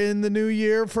here in the new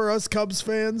year for us Cubs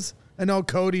fans. I know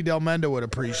Cody Delmendo would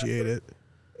appreciate it.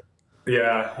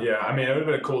 Yeah. I mean, it would have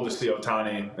been cool to see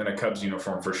Ohtani in a Cubs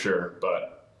uniform for sure,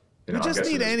 but we just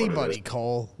need anybody,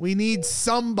 Cole. We need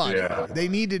somebody. Yeah. They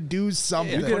need to do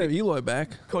something. You could have Eloy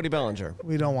back. Cody Bellinger.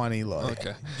 We don't want Eloy.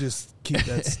 Okay. Just keep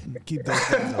those things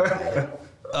up.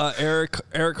 Eric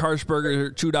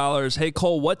Harshberger, $2. Hey,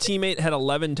 Cole, what teammate had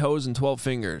 11 toes and 12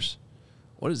 fingers?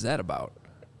 What is that about?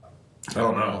 I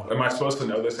don't know. Am I supposed to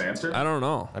know this answer? I don't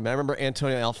know. I mean, I remember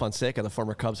Antonio Alfonseca, the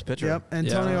former Cubs pitcher. Yep,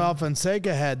 Antonio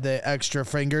Alfonseca had the extra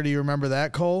finger. Do you remember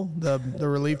that, Cole? The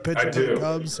relief pitcher for the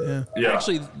Cubs? Yeah.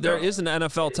 Actually, there is an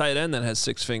NFL tight end that has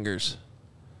 6 fingers.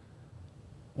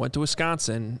 Went to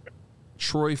Wisconsin.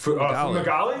 Troy Fumagalli.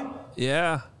 Fumagalli?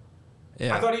 Yeah.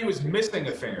 I thought he was missing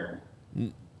a finger.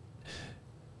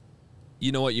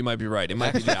 You know what? You might be right. It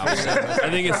might be the opposite. I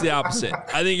think it's the opposite.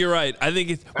 I think you're right. I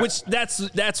think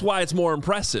that's why it's more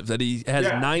impressive that he has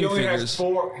 9 fingers. He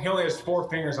only has 4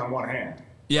 fingers on one hand.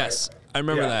 Yes, I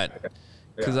remember that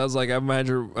because I was like, I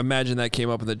imagine that came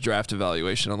up in the draft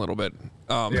evaluation a little bit.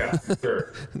 Yeah,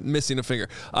 sure. Missing a finger.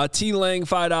 T Lang,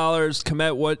 $5.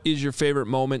 Komet, what is your favorite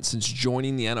moment since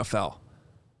joining the NFL?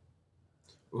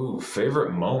 Ooh,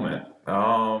 favorite moment.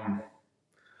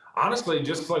 Honestly,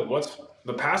 just like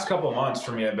the past couple of months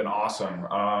for me have been awesome.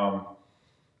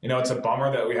 You know, it's a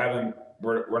bummer that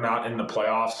we're not in the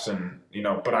playoffs, and you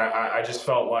know, but I just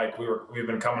felt like we've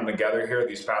been coming together here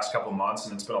these past couple of months,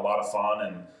 and it's been a lot of fun,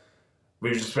 and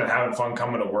we've just been having fun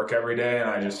coming to work every day, and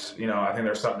I just, you know, I think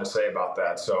there's something to say about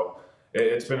that. So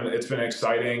it's been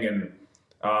exciting, and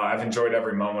I've enjoyed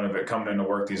every moment of it coming into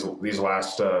work these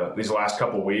last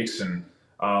couple of weeks, and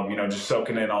you know, just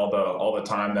soaking in all the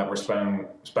time that we're spending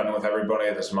with everybody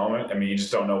at this moment. I mean, you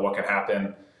just don't know what can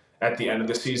happen at the end of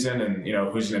the season, and you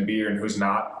know who's going to be here and who's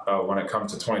not when it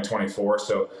comes to 2024.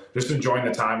 So just enjoying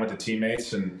the time with the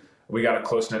teammates, and we got a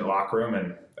close knit locker room,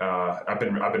 and I've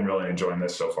been really enjoying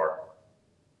this so far.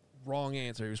 Wrong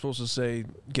answer. You're supposed to say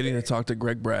getting to talk to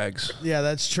Greg Braggs. Yeah,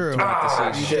 that's true.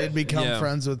 You did become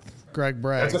friends with Greg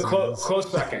Braggs. That's a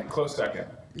close second. Close second.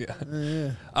 Yeah.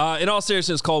 In all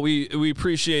seriousness, Cole, we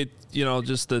appreciate, you know,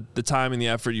 just the time and the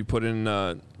effort you put in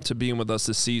to being with us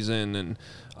this season, and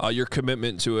your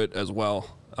commitment to it as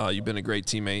well. You've been a great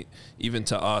teammate, even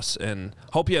to us, and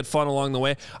hope you had fun along the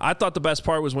way. I thought the best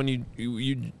part was when you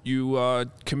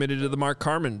committed to the Mark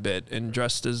Carman bit and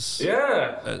dressed as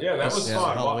that was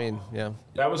fun. Halloween,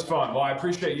 that was fun. Well, I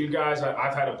appreciate you guys.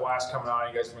 I've had a blast coming on.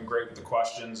 You guys have been great with the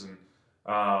questions,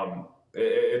 and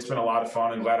it's been a lot of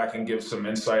fun, and glad I can give some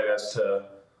insight as to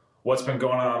what's been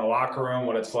going on in the locker room,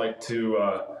 what it's like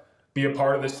to be a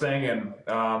part of this thing. And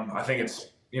I think it's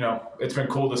been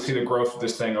cool to see the growth of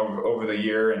this thing over the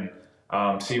year,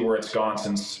 and see where it's gone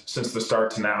since the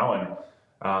start to now.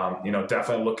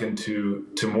 definitely looking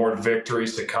to more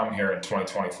victories to come here in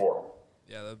 2024.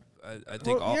 Yeah, I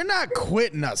think you're not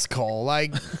quitting us, Cole.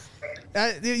 Like,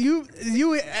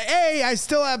 I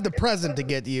still have the present to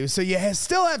get you, so you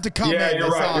still have to come. Yeah, in you're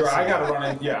this right. offseason. I got to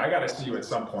run in. Yeah, I got to see you at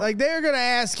some point. Like, they're gonna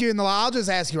ask you I'll just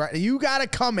ask you right. You got to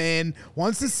come in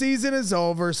once the season is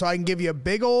over, so I can give you a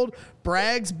big old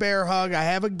Braggs bear hug. I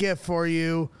have a gift for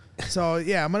you. So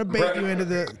yeah, I'm gonna bait you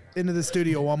into the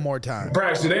studio one more time.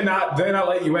 Braggs, do they not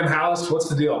let you in house? What's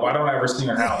the deal? Why don't I ever see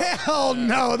you in house? Hell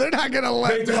no, they're not gonna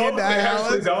let me in the house.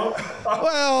 Actually don't.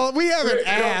 Well, we haven't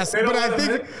asked, but I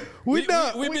think we've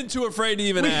been too afraid to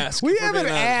even ask. We haven't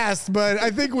asked, but I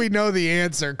think we know the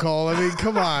answer, Cole. I mean,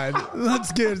 come on,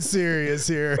 let's get serious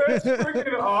here. That's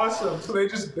freaking awesome. So they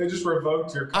just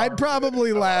revoked your card. I'd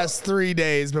probably last 3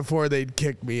 days before they'd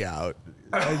kick me out.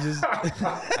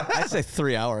 I'd say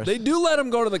 3 hours. They do let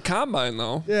him go to the combine,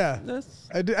 though. Yeah,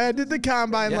 I did the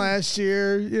combine last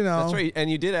year. That's right.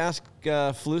 And you did ask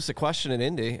Flus a question in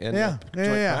Indy in joint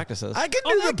practices. I can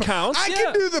do that counts. I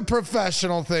can do the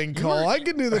professional thing, Cole. I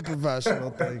can do the professional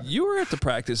thing. You were at the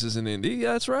practices in Indy.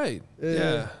 Yeah, that's right.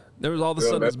 Yeah. There was all of a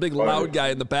sudden this big loud guy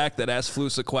in the back that asked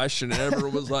Flus a question, and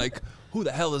everyone was like, "Who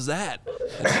the hell is that?"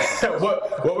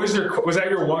 What was that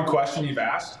your one question you've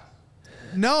asked?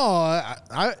 No,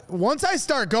 I once I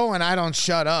start going, I don't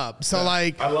shut up. So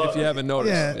if you haven't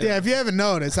noticed, yeah, if you haven't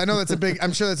noticed, I know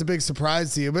I'm sure that's a big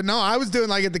surprise to you. But no, I was doing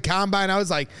at the combine, I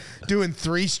was doing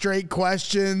 3 straight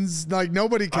questions. Like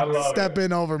nobody could step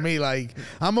in over me. Like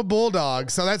I'm a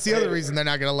bulldog, so that's the other reason they're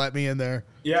not gonna let me in there.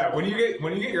 Yeah, when you get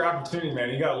your opportunity, man,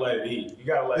 you gotta let it eat. You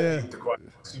gotta let it eat the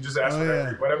questions. You just ask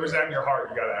whatever's at in your heart.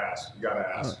 You gotta ask. You gotta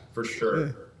ask for sure.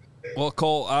 Yeah. Well,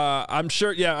 Cole, I'm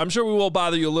sure we will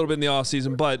bother you a little bit in the off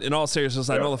season, but in all seriousness,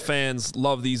 I know the fans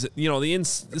love these. This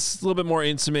is a little bit more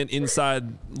intimate, inside,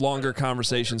 longer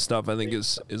conversation stuff. I think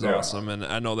is awesome, and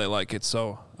I know they like it.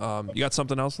 So, you got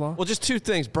something else, Law? Well, just 2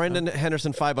 things. Brendan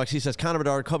Henderson, $5. He says Connor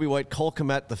Bedard, Kobe White, Cole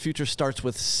Kmet. The future starts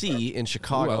with C in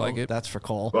Chicago. Ooh, I like it. That's for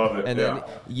Cole. Love it. And then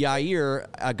Yair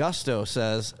Augusto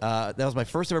says that was my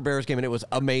first ever Bears game, and it was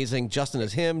amazing. Justin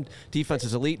is him. Defense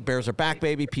is elite. Bears are back,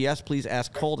 baby. P.S. Please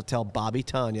ask Cole to tell Bobby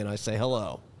Tanya, and I say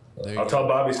hello. I'll tell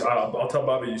Bobby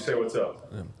you say what's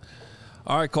up. Yeah.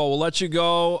 All right, Cole. We'll let you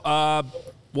go.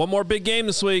 One more big game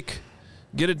this week.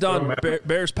 Get it done.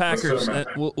 Bears Packers.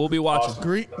 We'll be watching.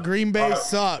 Awesome. Green Bay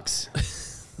sucks.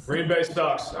 Green Bay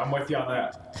sucks. I'm with you on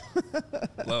that.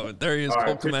 Love it. There he is. All Cole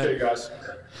right, appreciate you guys.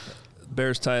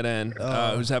 Bears tight end,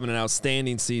 who's having an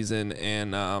outstanding season,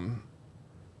 and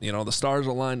the stars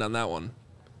aligned on that one.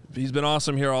 He's been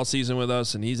awesome here all season with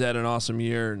us, and he's had an awesome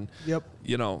year. And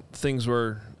things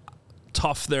were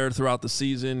tough there throughout the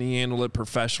season. He handled it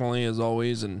professionally as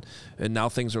always, and now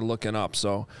things are looking up.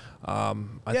 So, I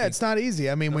think it's not easy.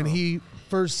 I mean, when he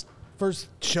first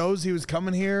shows he was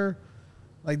coming here,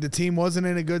 the team wasn't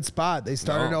in a good spot. They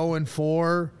started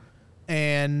 0-4.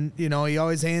 And, he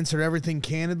always answered everything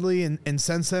candidly. And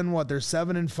since then, they're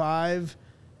 7-5.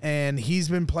 And he's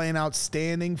been playing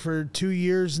outstanding for 2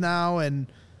 years now. And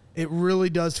it really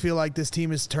does feel like this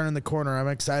team is turning the corner. I'm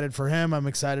excited for him. I'm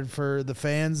excited for the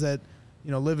fans that,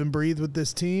 live and breathe with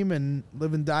this team and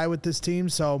live and die with this team.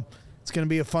 So it's going to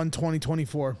be a fun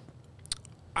 2024.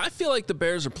 I feel like the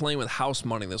Bears are playing with house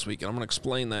money this week. And I'm going to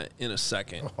explain that in a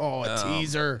second. Oh, a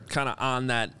teaser. Kind of on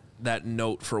that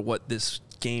note for what this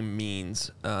game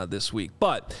means this week.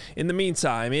 But in the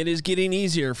meantime, it is getting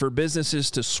easier for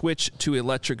businesses to switch to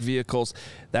electric vehicles.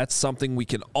 That's something we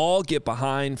can all get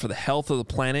behind for the health of the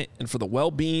planet and for the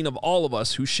well-being of all of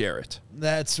us who share it.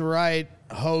 That's right,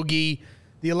 Hoagie.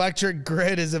 The electric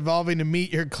grid is evolving to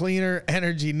meet your cleaner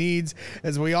energy needs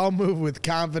as we all move with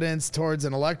confidence towards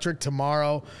an electric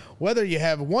tomorrow. Whether you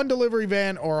have one delivery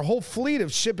van or a whole fleet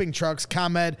of shipping trucks,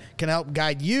 ComEd can help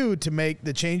guide you to make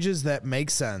the changes that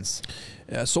make sense.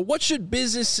 Yeah, so what should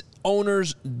business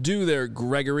owners do there,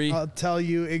 Gregory? I'll tell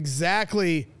you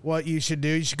exactly what you should do.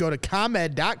 You should go to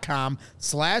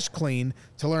ComEd.com/clean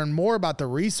to learn more about the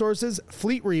resources,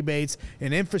 fleet rebates,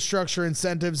 and infrastructure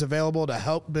incentives available to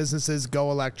help businesses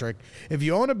go electric. If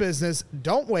you own a business,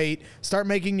 don't wait. Start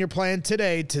making your plan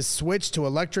today to switch to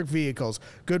electric vehicles.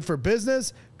 Good for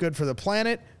business, good for the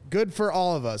planet, good for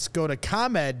all of us. Go to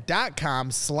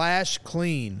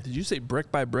ComEd.com/clean. Did you say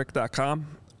brickbybrick.com?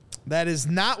 That is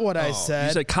not what I said.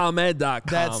 You said ComEd.com.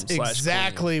 That's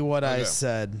exactly what I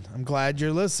said. I'm glad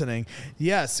you're listening.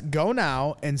 Yes, go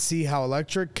now and see how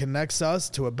electric connects us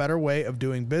to a better way of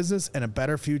doing business and a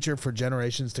better future for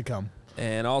generations to come.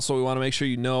 And also, we want to make sure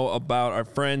you know about our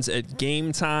friends at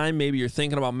Game Time. Maybe you're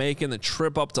thinking about making the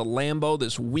trip up to Lambeau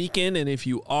this weekend. And if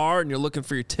you are and you're looking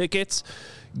for your tickets,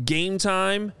 Game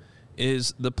Time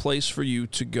is the place for you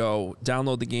to go.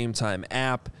 Download the Game Time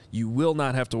app. You will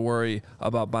not have to worry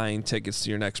about buying tickets to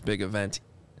your next big event,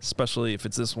 especially if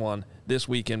it's this one this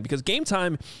weekend, because Game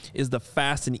Time is the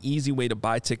fast and easy way to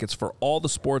buy tickets for all the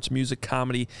sports, music,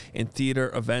 comedy, and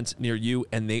theater events near you,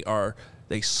 and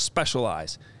they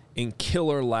specialize in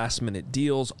killer last-minute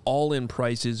deals, all-in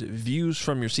prices, views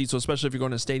from your seat. So especially if you're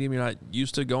going to a stadium you're not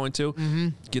used to going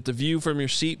to, get the view from your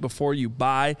seat before you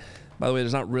buy. By the way,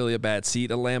 there's not really a bad seat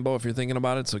at Lambeau if you're thinking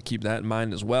about it, so keep that in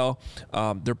mind as well.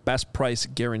 Their best price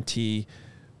guarantee,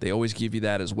 they always give you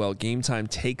that as well. Game Time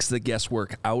takes the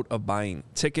guesswork out of buying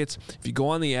tickets. If you go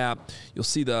on the app, you'll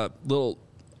see the little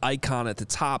icon at the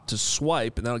top to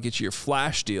swipe, and that'll get you your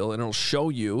flash deal, and it'll show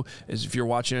you, as if you're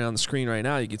watching it on the screen right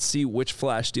now, you can see which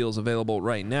flash deal is available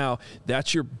right now.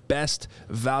 That's your best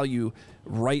value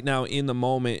right now in the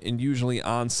moment, and usually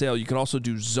on sale. You can also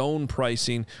do zone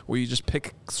pricing, where you just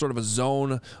pick sort of a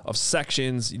zone of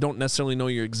sections. You don't necessarily know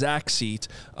your exact seat,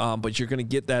 but you're going to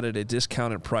get that at a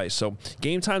discounted price. So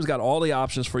Game Time's got all the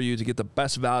options for you to get the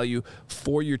best value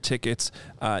for your tickets.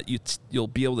 You'll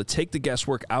be able to take the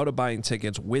guesswork out of buying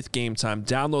tickets with Game Time.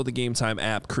 Download the Game Time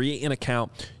app, create an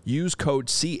account, use code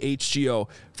CHGO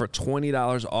for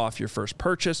 $20 off your first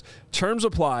purchase. Terms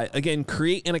apply. Again,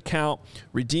 create an account,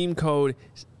 redeem code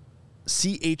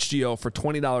CHGO for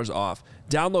 $20 off.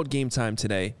 Download Game Time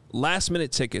today. Last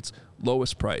minute tickets,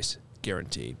 lowest price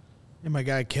guaranteed. And my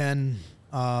guy Ken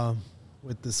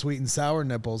with the sweet and sour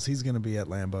nipples, he's going to be at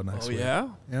Lambeau next week. Yeah?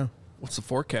 Yeah. What's the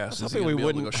forecast? I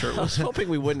was hoping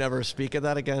we would never speak of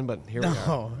that again, but here we are.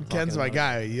 No, Ken's my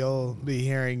guy. You'll be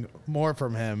hearing more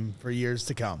from him for years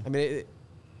to come. I mean,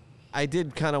 I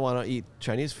did kind of want to eat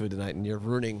Chinese food tonight, and you're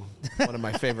ruining one of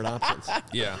my favorite options.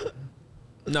 Yeah.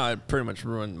 No, it pretty much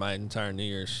ruined my entire New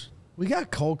Year's. We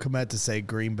got Cole Kmet to say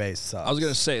Green Bay sucks. I was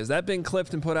going to say, has that been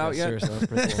clipped and put out yet? Seriously,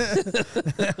 that's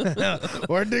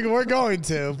pretty cool. We're going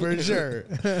to, for sure.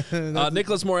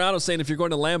 Nicholas Moriano saying, if you're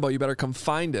going to Lambeau, you better come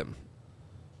find him.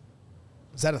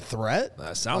 Is that a threat?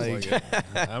 That sounds like it.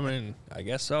 I mean, I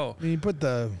guess so. I mean, you put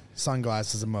the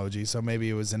sunglasses emoji, so maybe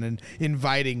it was in an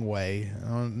inviting way. I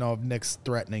don't know if Nick's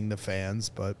threatening the fans,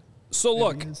 but... So,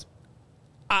 look,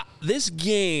 this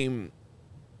game,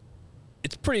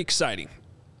 it's pretty exciting.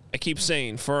 I keep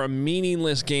saying, for a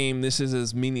meaningless game, this is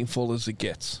as meaningful as it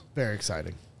gets. Very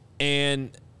exciting.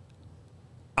 And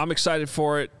I'm excited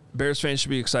for it. Bears fans should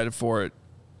be excited for it.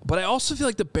 But I also feel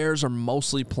like the Bears are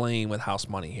mostly playing with house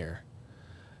money here.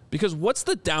 Because what's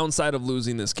the downside of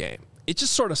losing this game? It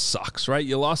just sort of sucks, right?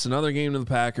 You lost another game to the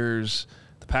Packers.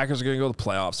 The Packers are going to go to the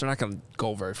playoffs. They're not going to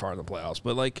go very far in the playoffs.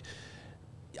 But, like,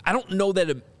 I don't know that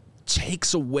it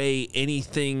takes away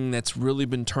anything that's really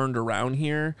been turned around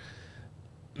here.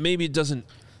 Maybe it doesn't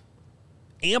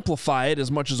amplify it as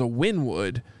much as a win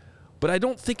would, but I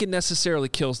don't think it necessarily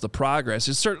kills the progress.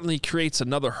 It certainly creates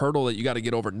another hurdle that you got to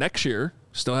get over next year.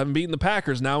 Still haven't beaten the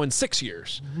Packers now in 6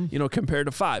 years, compared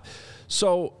to 5.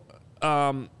 So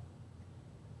I'm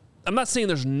not saying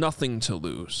there's nothing to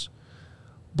lose,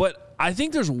 but I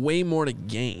think there's way more to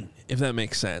gain, if that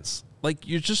makes sense. Like,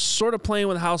 you're just sort of playing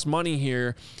with house money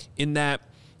here in that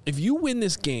if you win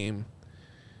this game,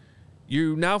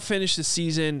 you now finish the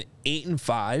season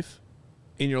 8-5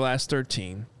 in your last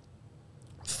 13.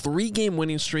 3-game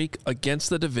winning streak against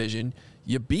the division.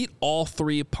 You beat all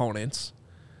 3 opponents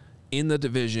in the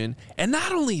division. And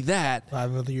not only that...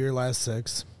 5 of your last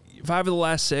 6. 5 of the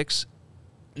last 6.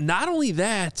 Not only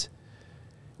that,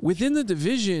 within the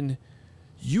division,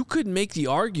 you could make the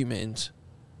argument...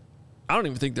 I don't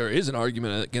even think there is an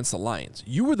argument against the Lions.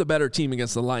 You were the better team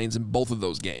against the Lions in both of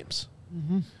those games.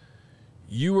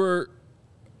 You were...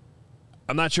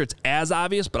 I'm not sure it's as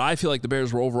obvious, but I feel like the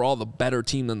Bears were overall the better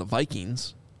team than the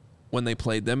Vikings when they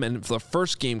played them. And for the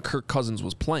first game, Kirk Cousins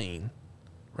was playing,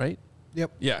 right?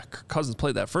 Yep. Yeah, Kirk Cousins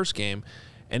played that first game,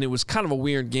 and it was kind of a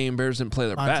weird game. Bears didn't play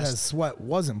their Montez best. Sweat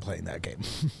wasn't playing that game.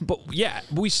 But, yeah,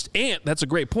 and that's a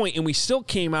great point. And we still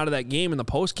came out of that game in the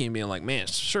postgame being like, man, it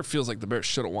sure feels like the Bears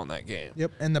should have won that game.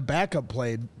 Yep, and the backup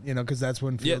played, because that's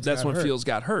when Fields got hurt. Fields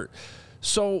got hurt.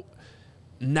 So...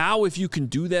 now, if you can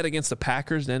do that against the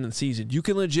Packers to end the season, you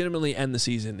can legitimately end the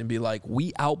season and be like,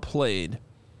 we outplayed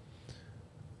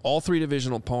all 3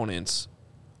 divisional opponents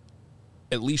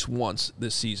at least once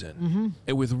this season.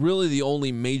 And with really the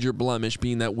only major blemish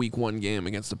being that week 1 game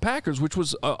against the Packers, which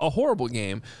was a horrible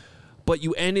game, but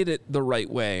you ended it the right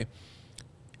way.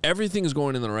 Everything is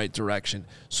going in the right direction.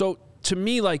 So, to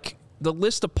me, like, the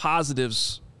list of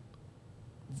positives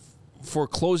for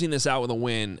closing this out with a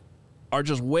win are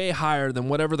just way higher than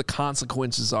whatever the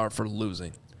consequences are for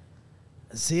losing.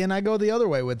 See, and I go the other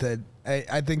way with it.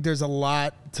 I think there's a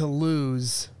lot to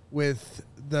lose with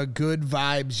the good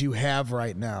vibes you have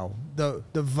right now. The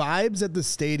vibes at the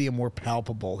stadium were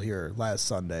palpable here last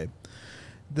Sunday.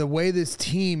 The way this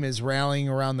team is rallying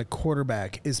around the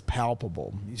quarterback is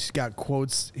palpable. You just got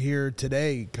quotes here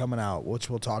today coming out, which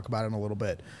we'll talk about in a little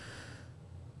bit.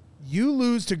 You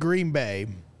lose to Green Bay,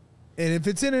 and if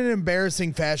it's in an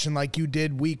embarrassing fashion like you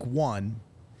did week 1,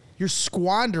 you're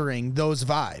squandering those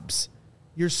vibes.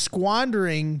 You're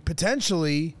squandering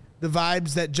potentially the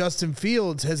vibes that Justin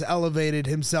Fields has elevated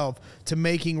himself to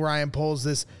making Ryan Poles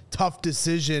this tough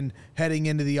decision heading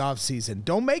into the offseason.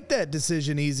 Don't make that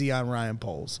decision easy on Ryan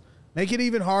Poles. Make it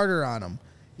even harder on him.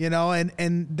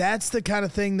 And that's the kind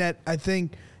of thing that I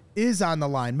think is on the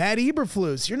line. Matt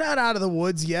Eberflus, you're not out of the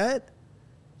woods yet.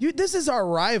 This is our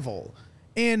rival.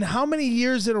 And how many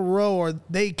years in a row are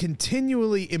they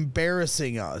continually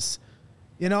embarrassing us?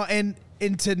 And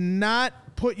to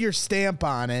not put your stamp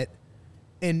on it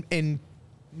and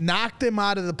knock them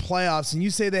out of the playoffs, and you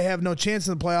say they have no chance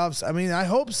in the playoffs. I mean, I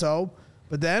hope so,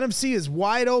 but the NFC is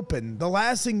wide open. The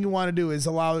last thing you want to do is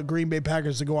allow the Green Bay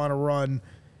Packers to go on a run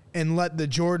and let the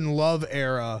Jordan Love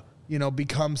era,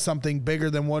 become something bigger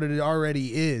than what it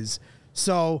already is.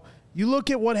 So you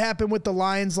look at what happened with the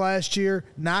Lions last year,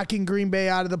 knocking Green Bay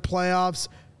out of the playoffs.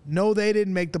 No, they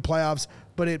didn't make the playoffs,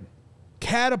 but it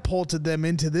catapulted them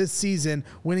into this season,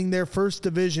 winning their first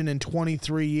division in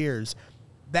 23 years.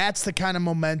 That's the kind of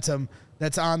momentum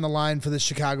that's on the line for the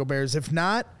Chicago Bears. If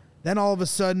not, then all of a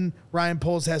sudden, Ryan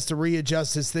Poles has to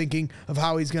readjust his thinking of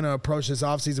how he's going to approach this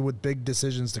offseason with big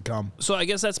decisions to come. So I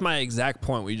guess that's my exact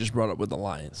point we just brought up with the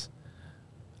Lions.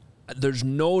 There's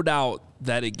no doubt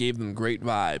that it gave them great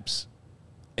vibes.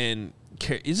 And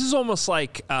this is almost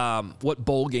like what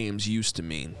bowl games used to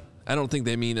mean. I don't think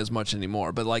they mean as much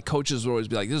anymore. But, like, coaches would always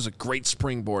be like, this is a great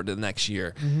springboard to the next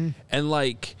year. Mm-hmm. And,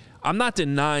 like, I'm not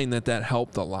denying that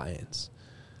helped the Lions.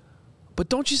 But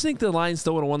don't you think the Lions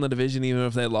still would have won the division even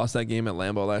if they had lost that game at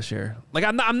Lambeau last year? Like,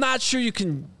 I'm not sure you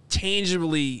can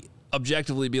tangibly,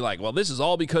 objectively be like, well, this is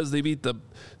all because they beat the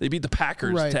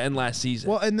Packers to end last season.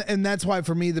 Well, and that's why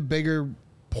for me the bigger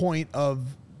point of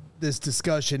this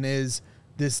discussion is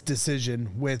this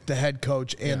decision with the head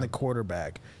coach and the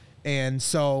quarterback. And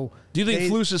so, do you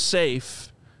think Flus is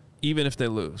safe even if they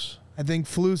lose? I think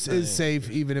Flus is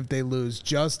safe even if they lose.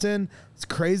 Justin, as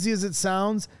crazy as it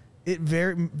sounds, it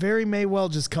very, very may well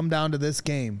just come down to this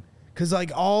game. Because,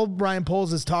 like, all Ryan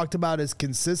Poles has talked about is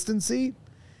consistency.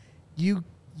 You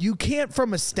can't,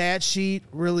 from a stat sheet,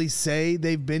 really say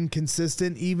they've been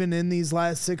consistent even in these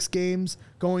last 6 games,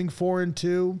 going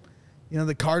 4-2.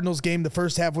 The Cardinals game, the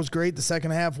first half was great. The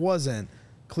second half wasn't.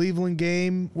 Cleveland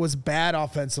game was bad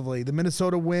offensively. The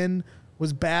Minnesota win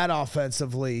was bad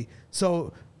offensively.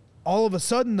 So all of a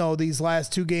sudden, though, these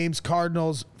last 2 games,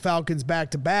 Cardinals, Falcons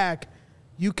back-to-back,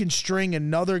 you can string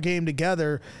another game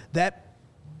together.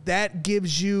 That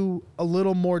gives you a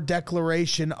little more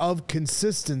declaration of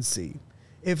consistency.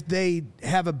 If they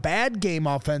have a bad game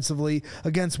offensively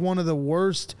against one of the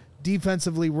worst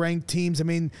defensively ranked teams, I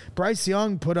mean, Bryce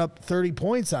Young put up 30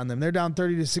 points on them. They're down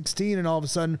 30-16, and all of a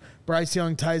sudden, Bryce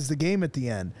Young ties the game at the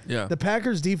end. Yeah. The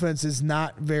Packers' defense is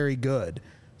not very good.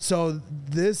 So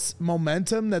this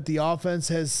momentum that the offense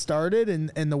has started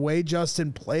and the way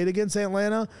Justin played against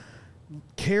Atlanta,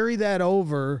 carry that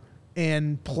over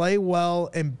and play well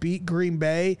and beat Green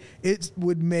Bay, it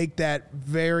would make that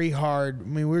very hard. I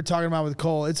mean, we were talking about with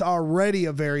Cole, it's already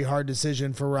a very hard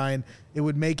decision for Ryan. It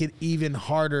would make it even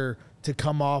harder to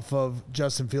come off of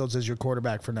Justin Fields as your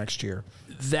quarterback for next year.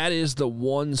 That is the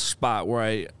one spot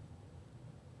where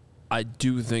I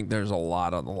do think there's a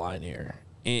lot on the line here.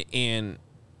 And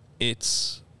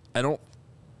it's I don't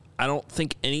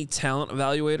think any talent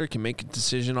evaluator can make a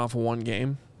decision off of one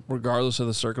game, regardless of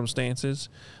the circumstances.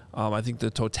 I think the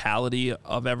totality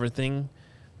of everything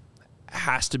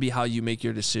has to be how you make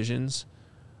your decisions.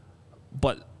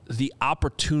 But the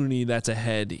opportunity that's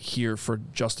ahead here for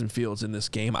Justin Fields in this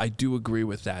game, I do agree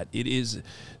with that.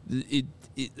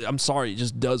 I'm sorry, it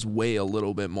just does weigh a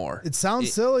little bit more. It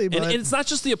sounds silly, but and it's not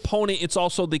just the opponent; it's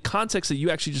also the context that you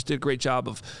actually just did a great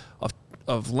job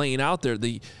of laying out there.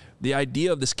 The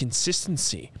idea of this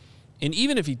consistency. And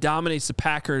even if he dominates the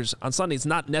Packers on Sunday, it's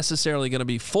not necessarily going to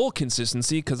be full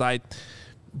consistency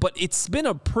but it's been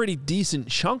a pretty decent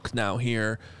chunk now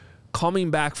here coming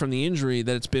back from the injury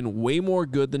that it's been way more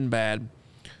good than bad,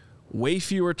 way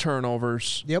fewer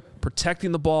turnovers,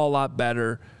 protecting the ball a lot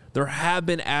better. There have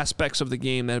been aspects of the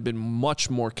game that have been much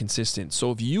more consistent.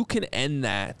 So if you can end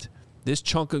this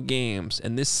chunk of games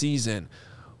and this season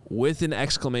with an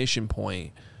exclamation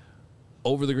point,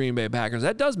 over the Green Bay Packers.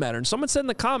 That does matter. And someone said in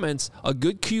the comments, a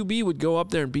good QB would go up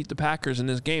there and beat the Packers in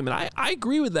this game. And I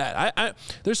agree with that.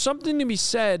 There's something to be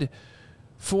said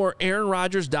for Aaron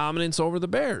Rodgers' dominance over the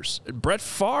Bears. Brett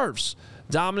Favre's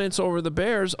dominance over the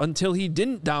Bears until he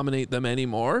didn't dominate them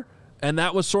anymore. And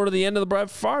that was sort of the end of the Brett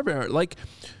Favre era. Like,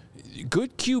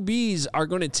 good QBs are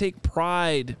going to take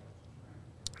pride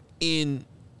in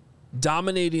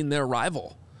dominating their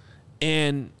rival.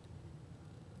 And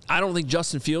I don't think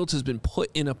Justin Fields has been put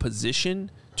in a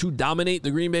position to dominate the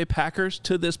Green Bay Packers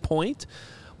to this point.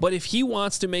 But if he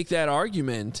wants to make that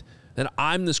argument that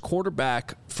I'm this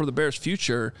quarterback for the Bears'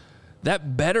 future,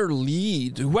 that better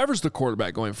lead, whoever's the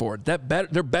quarterback going forward,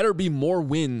 there better be more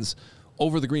wins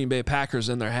over the Green Bay Packers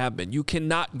than there have been. You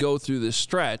cannot go through this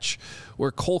stretch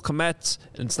where Cole Kmet's,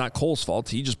 and it's not Cole's fault,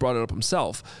 he just brought it up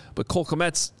himself, but Cole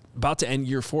Kmet's about to end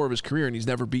year 4 of his career and he's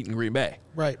never beaten Green Bay.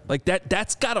 Right. Like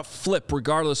that's got to flip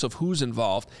regardless of who's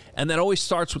involved. And that always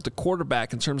starts with the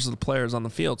quarterback in terms of the players on the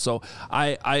field. So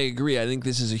I agree. I think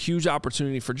this is a huge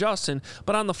opportunity for Justin.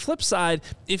 But on the flip side,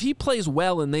 if he plays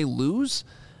well and they lose,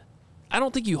 I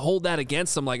don't think you hold that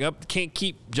against them. Like, can't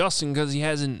keep Justin because he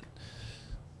hasn't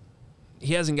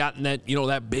gotten that,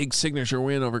 that big signature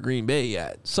win over Green Bay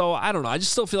yet. So I don't know. I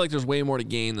just still feel like there's way more to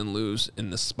gain than lose in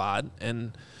this spot.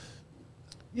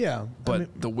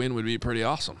 But the win would be pretty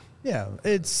awesome. Yeah,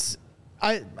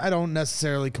 I don't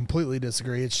necessarily completely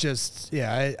disagree. It's just,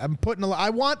 I'm putting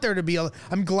I want there to be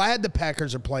I'm glad the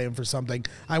Packers are playing for something.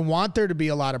 I want there to be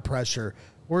a lot of pressure.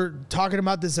 We're talking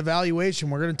about this evaluation.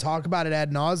 We're going to talk about it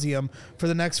ad nauseum for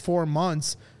the next 4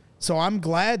 months. So I'm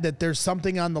glad that there's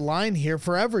something on the line here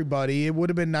for everybody. It would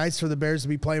have been nice for the Bears to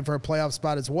be playing for a playoff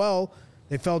spot as well.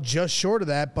 They fell just short of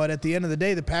that, but at the end of the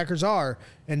day, the Packers are,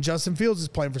 and Justin Fields is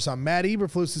playing for something. Matt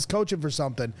Eberflus is coaching for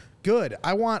something. Good.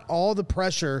 I want all the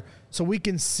pressure so we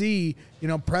can see,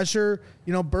 pressure,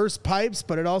 bursts pipes,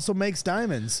 but it also makes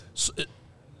diamonds.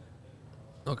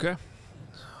 Okay.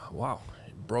 Wow.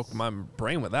 You broke my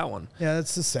brain with that one. Yeah,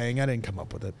 that's the saying. I didn't come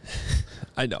up with it.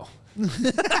 I know.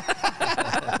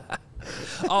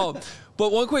 But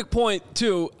one quick point,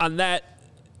 too, on that,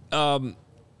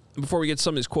 before we get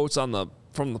some of these quotes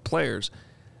from the players.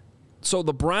 So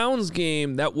the Browns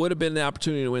game, that would have been the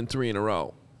opportunity to win 3 in a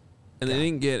row, and they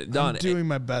didn't get it done. I'm doing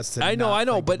my best to I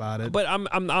know, but about it. But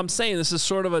I'm saying this is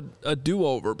sort of a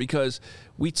do-over because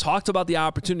we talked about the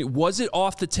opportunity. Was it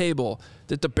off the table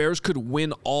that the Bears could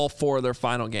win all 4 of their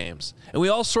final games? And we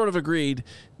all sort of agreed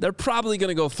they're probably going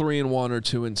to go 3-1 or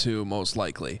 2-2 most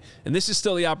likely. And this is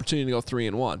still the opportunity to go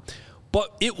 3-1.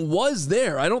 But it was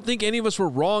there. I don't think any of us were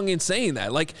wrong in saying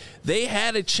that. Like, they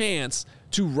had a chance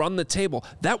to run the table.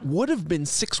 That would have been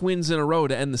 6 wins in a row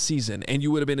to end the season, and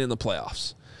you would have been in the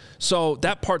playoffs. So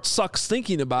that part sucks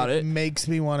thinking about it. It makes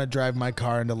me want to drive my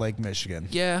car into Lake Michigan.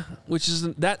 Yeah, which is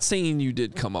that saying you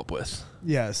did come up with.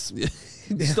 Yes.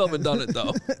 You still haven't done it,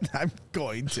 though. I'm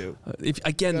going to.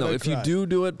 If you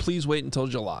do it, please wait until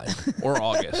July or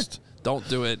August. Don't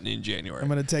do it in January. I'm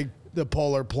going to take the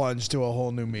polar plunge to a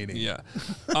whole new meeting. Yeah.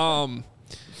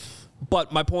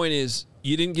 But my point is,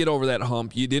 you didn't get over that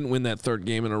hump. You didn't win that 3rd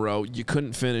game in a row. You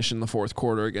couldn't finish in the 4th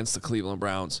quarter against the Cleveland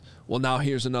Browns. Well, now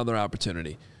here's another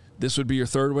opportunity. This would be your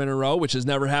 3rd win in a row, which has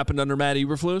never happened under Matt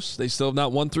Eberflus. They still have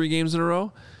not won 3 games in a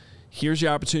row. Here's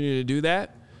your opportunity to do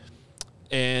that.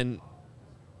 And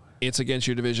it's against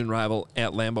your division rival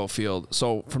at Lambeau Field.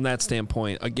 So from that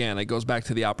standpoint, again, it goes back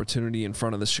to the opportunity in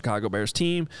front of the Chicago Bears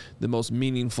team, the most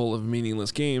meaningful of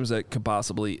meaningless games that could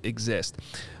possibly exist.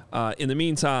 In the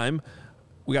meantime,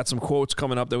 we got some quotes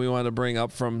coming up that we wanted to bring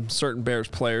up from certain Bears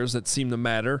players that seem to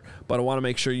matter, but I want to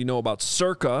make sure you know about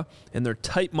Circa and their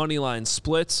tight money line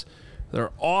splits.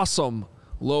 Their awesome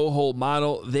low hold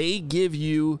model. They give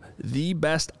you the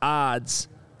best odds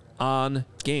on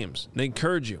games. They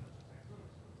encourage you.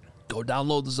 Go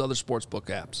download those other sportsbook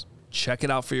apps. Check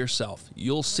it out for yourself.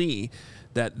 You'll see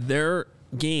that their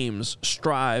games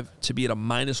strive to be at a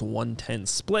 -110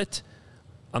 split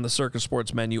on the Circa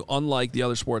Sports menu. Unlike the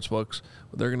other sportsbooks,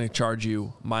 they're going to charge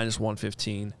you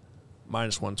 -115,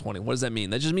 -120. What does that mean?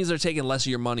 That just means they're taking less of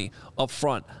your money up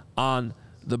front on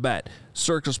the bet.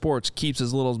 Circa Sports keeps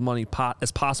as little money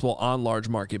as possible on large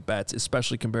market bets,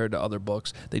 especially compared to other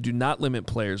books. They do not limit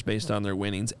players based on their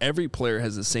winnings. Every player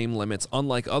has the same limits,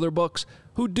 unlike other books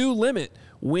who do limit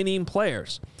winning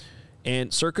players.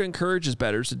 And Circa encourages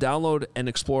bettors to download and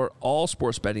explore all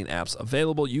sports betting apps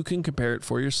available. You can compare it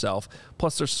for yourself.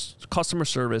 Plus, their customer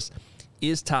service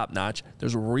is top-notch.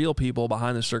 There's real people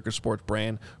behind the Circa Sports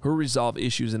brand who resolve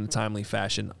issues in a timely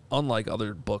fashion, unlike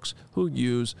other books who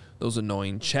use those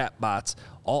annoying chat bots.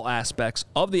 All aspects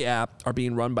of the app are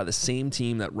being run by the same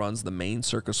team that runs the main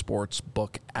Circa Sports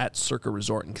book at Circa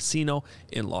Resort and Casino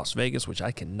in Las Vegas, which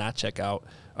I cannot check out.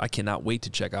 I cannot wait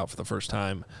to check out for the first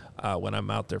time when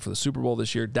I'm out there for the Super Bowl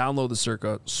this year. Download the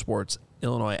Circa Sports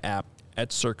Illinois app at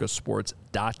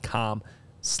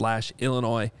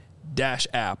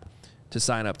circasports.com/Illinois-app to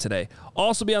sign up today.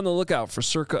 Also be on the lookout for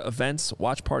Circa events,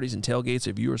 watch parties, and tailgates.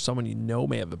 If you or someone you know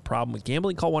may have a problem with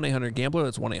gambling, call 1-800-GAMBLER.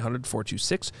 That's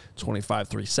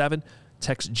 1-800-426-2537.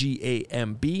 Text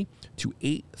GAMB to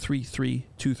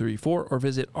 833-234 or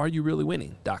visit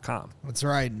areyourreallywinning.com. That's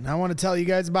right. And I want to tell you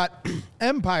guys about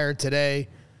Empire today.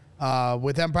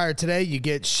 With Empire today, you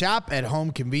get shop at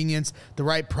home convenience, the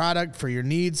right product for your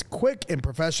needs, quick and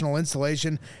professional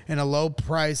installation, and a low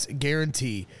price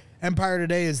guarantee. Empire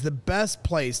today is the best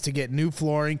place to get new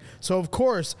flooring. So, of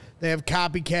course, they have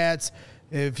copycats.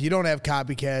 If you don't have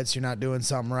copycats, you're not doing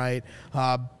something right.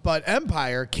 But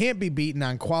Empire can't be beaten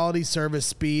on quality, service,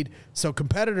 speed. So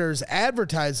competitors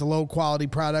advertise the low-quality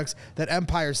products that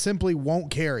Empire simply won't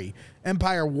carry.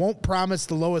 Empire won't promise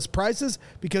the lowest prices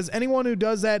because anyone who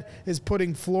does that is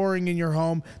putting flooring in your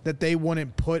home that they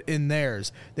wouldn't put in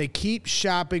theirs. They keep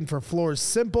shopping for floors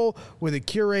simple with a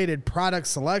curated product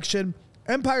selection.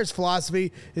 Empire's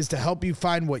philosophy is to help you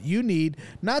find what you need,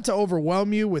 not to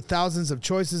overwhelm you with thousands of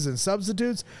choices and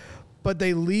substitutes, but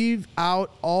they leave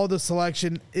out all the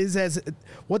selection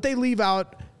what they leave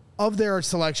out of their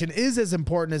selection is as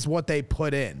important as what they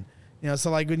put in. You know,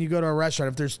 so like when you go to a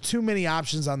restaurant, if there's too many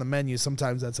options on the menu,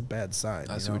 sometimes that's a bad sign.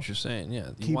 I see what you're saying. Yeah,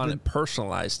 you want it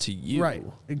personalized to you, right?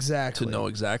 Exactly. To know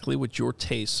exactly what your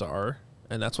tastes are.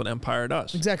 And that's what Empire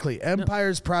does. Exactly.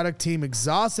 Empire's product team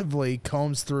exhaustively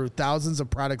combs through thousands of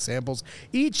product samples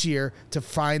each year to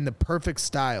find the perfect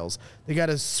styles. They got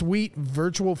a sweet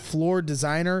virtual floor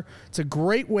designer. It's a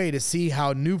great way to see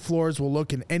how new floors will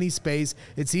look in any space.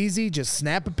 It's easy. Just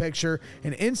snap a picture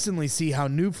and instantly see how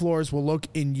new floors will look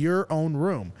in your own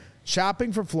room.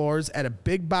 Shopping for floors at a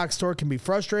big box store can be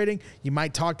frustrating. You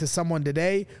might talk to someone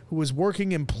today who was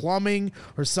working in plumbing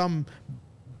or some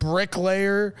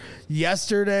bricklayer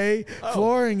yesterday.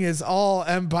 Flooring is all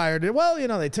Empire. Well, you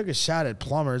know, they took a shot at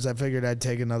plumbers. I figured I'd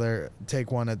take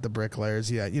one at the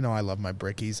bricklayers. Yeah, you know, I love my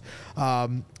brickies.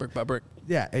 Brick by brick.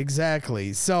 Yeah,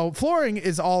 exactly. So flooring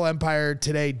is all Empire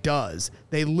today does.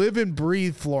 They live and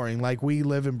breathe flooring like we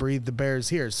live and breathe the Bears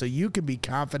here. So you can be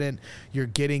confident you're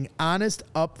getting honest,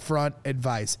 upfront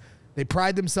advice. They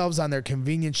pride themselves on their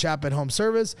convenient shop-at-home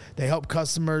service. They help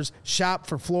customers shop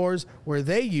for floors where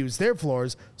they use their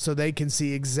floors so they can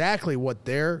see exactly what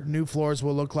their new floors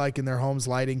will look like in their home's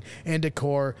lighting and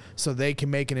decor so they can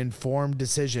make an informed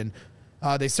decision.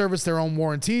 They service their own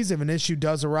warranties. If an issue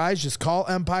does arise, just call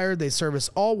Empire. They service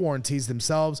all warranties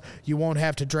themselves. You won't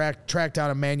have to track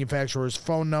down a manufacturer's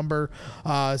phone number.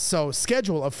 So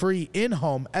schedule a free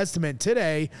in-home estimate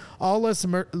today. All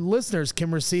listeners can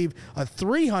receive a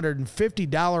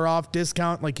 $350 off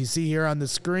discount like you see here on the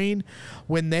screen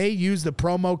when they use the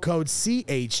promo code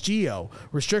CHGO.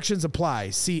 Restrictions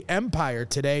apply. See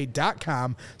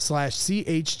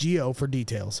EmpireToday.com/CHGO for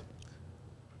details.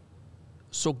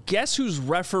 So guess who's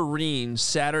refereeing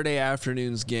Saturday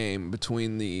afternoon's game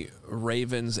between the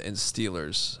Ravens and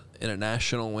Steelers in a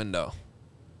national window?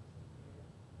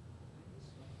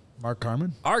 Mark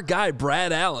Carman? Our guy,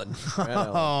 Brad Allen.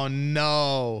 Oh,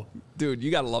 no. Dude,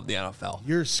 you got to love the NFL.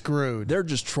 You're screwed. They're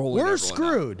just trolling We're everyone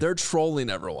screwed. now. They're trolling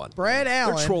everyone. Brad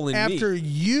Allen, They're trolling after me.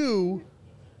 you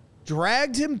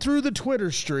dragged him through the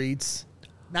Twitter streets,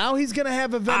 now he's going to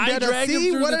have a vendetta. I dragged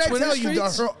him through what the did Twitter I tell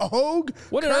streets? you? The Hogue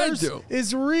What did I curse do?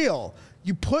 is real.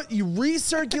 You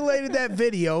recirculated that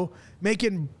video,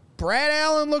 making Brad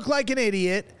Allen look like an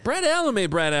idiot. Brad Allen made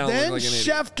Brad Allen Then look like an idiot.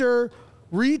 Schefter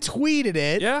retweeted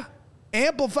it. Yeah.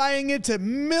 Amplifying it to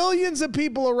millions of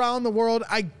people around the world.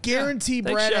 I guarantee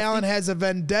Thanks, Brad Shefty. Allen has a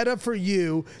vendetta for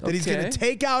you that he's going Okay. to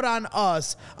take out on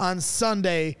us on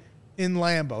Sunday in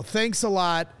Lambeau. Thanks a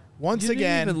lot. Once You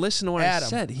again, didn't even listen to what Adam, I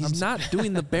said. He's not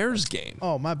doing the Bears game.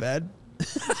 Oh, my bad.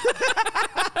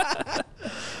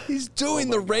 He's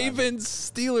doing the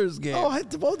Ravens-Steelers game. Oh,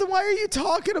 well, then why are you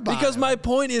talking about Because it? my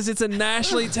point is it's a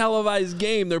nationally televised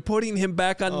game. They're putting him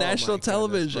back on national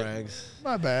television.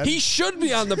 My bad. He should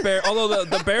be on the Bears, although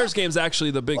the Bears game's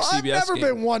actually the big Well, CBS I've never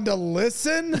game. been one to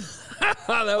listen.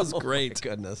 That was great.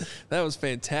 Goodness. That was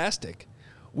fantastic.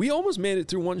 We almost made it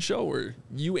through one show where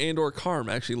you and or Carm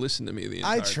actually listened to me the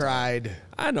entire I time. tried.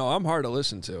 I know. I'm hard to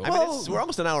listen to. I mean, we're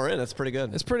almost an hour in. That's pretty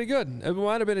good. It's pretty good. It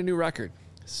might have been a new record.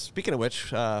 Speaking of which,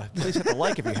 please hit the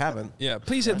like if you haven't. Yeah,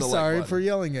 please hit the like Sorry button. for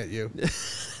yelling at you.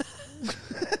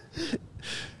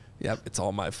 Yep, it's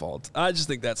all my fault. I just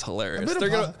think that's hilarious. A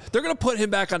bit of They're gonna put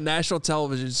him back on national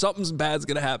television. Something bad's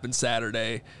gonna happen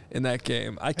Saturday in that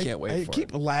game. I can't wait I for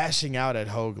keep it. lashing out at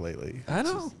Hogue lately. I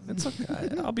know. It's okay.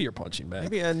 I'll be your punching bag.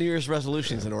 Maybe a New Year's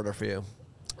resolution's in order for you.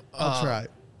 I'll try.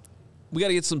 We got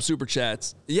to get some super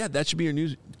chats. Yeah, that should be your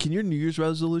news. Can your New Year's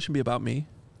resolution be about me?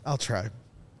 I'll try.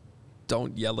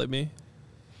 Don't yell at me.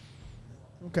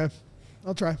 Okay.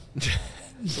 I'll try.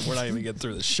 So we're not even getting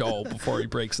through the show before he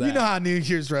breaks that. You know how New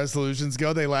Year's resolutions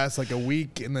go. They last like a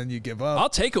week and then you give up. I'll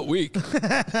take a week.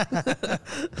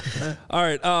 All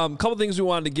right. Couple things we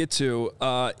wanted to get to.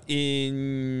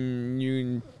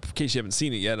 In case you haven't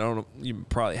seen it yet, I don't know. You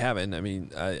probably haven't. I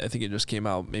mean, I think it just came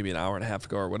out maybe an hour and a half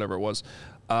ago or whatever it was.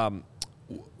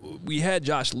 We had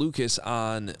Josh Lucas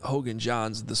on Hogan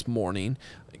Johns this morning.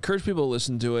 I encourage people to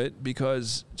listen to it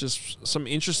because just some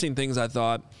interesting things I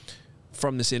thought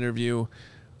from this interview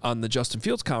on the Justin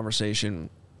Fields conversation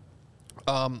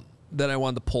that I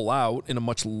wanted to pull out in a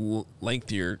much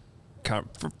lengthier.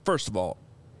 First of all,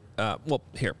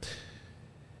 here.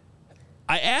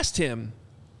 I asked him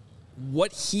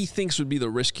what he thinks would be the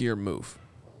riskier move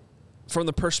from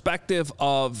the perspective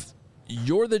of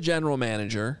you're the general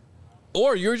manager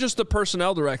or you're just the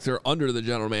personnel director under the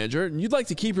general manager and you'd like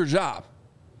to keep your job.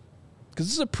 Because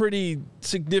this is a pretty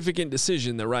significant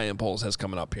decision that Ryan Poles has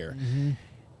coming up here. Mm-hmm.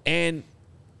 And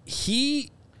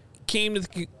he came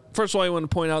to first of all, I want to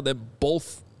point out that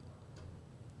both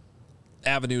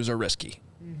avenues are risky.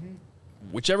 Mm-hmm.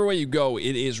 Whichever way you go,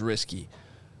 it is risky.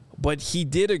 But he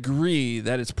did agree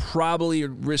that it's probably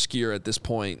riskier at this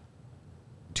point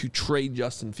to trade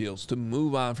Justin Fields, to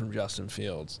move on from Justin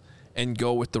Fields and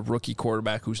go with the rookie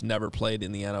quarterback who's never played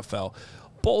in the NFL.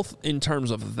 Both in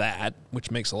terms of that,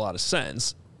 which makes a lot of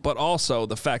sense, but also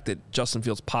the fact that Justin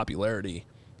Fields' popularity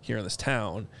here in this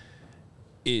town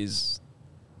is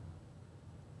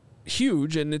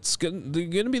huge, and it's going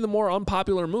to be the more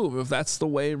unpopular move if that's the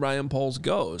way Ryan Poles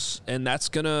goes. And that's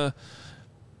going to,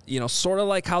 sort of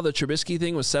like how the Trubisky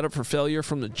thing was set up for failure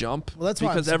from the jump. Well, that's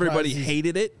because everybody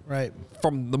hated it right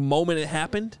from the moment it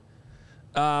happened.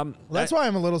 That's why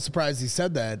I'm a little surprised he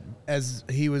said that, as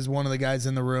he was one of the guys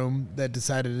in the room that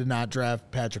decided to not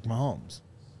draft Patrick Mahomes.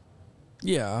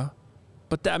 Yeah,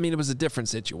 but it was a different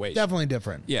situation. Definitely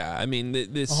different. Yeah, I mean,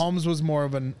 this Mahomes was more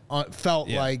of an felt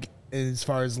like, as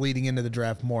far as leading into the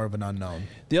draft, more of an unknown.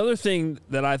 The other thing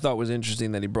that I thought was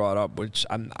interesting that he brought up, which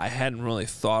I hadn't really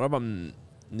thought of,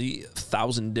 the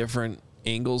 1,000 different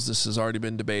angles this has already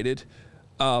been debated.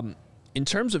 In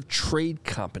terms of trade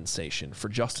compensation for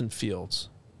Justin Fields,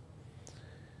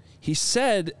 he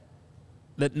said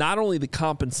that not only the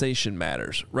compensation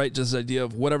matters, right? Just the idea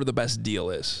of whatever the best deal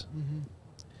is. Mm-hmm.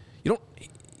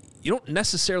 You don't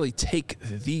necessarily take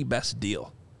the best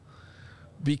deal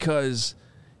because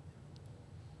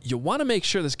you want to make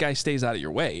sure this guy stays out of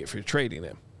your way if you're trading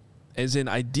him. As in,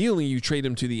 ideally, you trade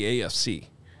him to the AFC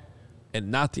and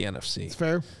not the NFC. It's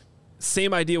fair.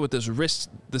 Same idea with this risk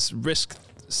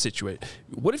situation.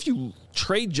 What if you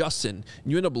trade Justin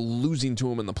and you end up losing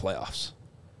to him in the playoffs?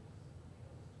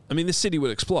 I mean, the city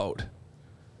would explode.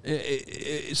 And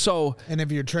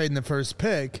if you're trading the first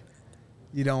pick,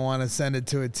 you don't want to send it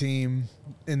to a team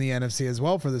in the NFC as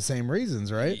well for the same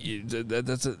reasons, right?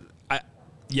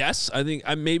 Yes, I think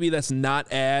maybe that's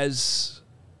not as.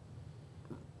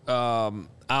 I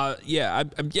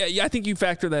think you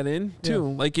factor that in too.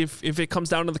 Yeah. Like if it comes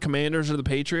down to the Commanders or the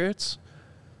Patriots,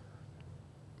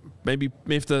 maybe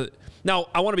if now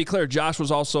I want to be clear. Josh was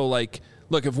also like,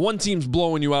 look, if one team's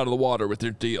blowing you out of the water with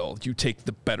their deal, you take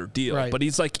the better deal. Right. But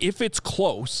he's like, if it's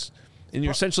close and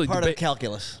you're essentially part of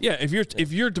calculus. Yeah, if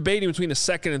you're debating between a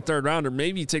second and third rounder,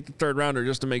 maybe you take the third rounder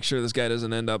just to make sure this guy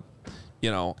doesn't end up,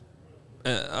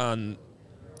 on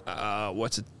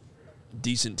what's a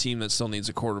decent team that still needs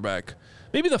a quarterback.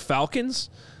 Maybe the Falcons.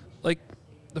 Like,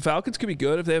 the Falcons could be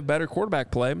good if they have better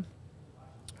quarterback play.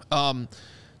 So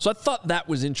I thought that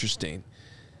was interesting.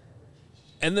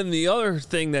 And then the other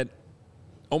thing that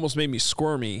almost made me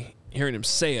squirmy hearing him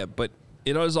say it, but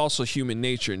it is also human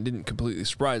nature and didn't completely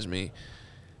surprise me.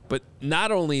 But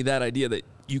not only that idea that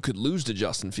you could lose to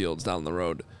Justin Fields down the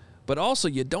road, but also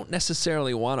you don't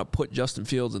necessarily want to put Justin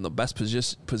Fields in the best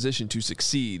position to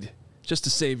succeed just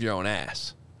to save your own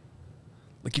ass.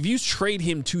 Like, if you trade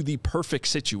him to the perfect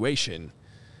situation,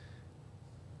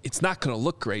 it's not going to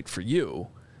look great for you.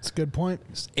 That's a good point.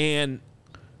 And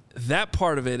that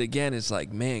part of it, again, is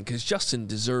like, man, because Justin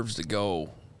deserves to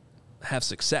go have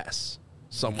success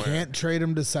somewhere. You can't trade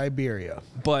him to Siberia.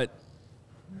 But,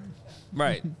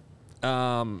 right.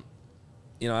 I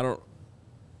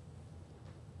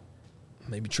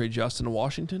Maybe trade Justin to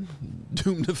Washington,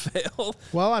 doomed to fail.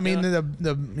 Well, I mean,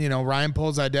 the Ryan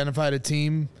Poles identified a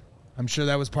team. I'm sure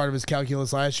that was part of his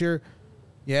calculus last year.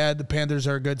 Yeah, the Panthers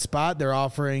are a good spot. They're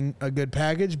offering a good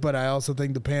package, but I also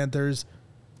think the Panthers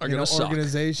Are gonna suck.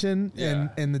 organization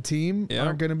and the team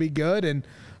aren't going to be good. And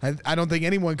I don't think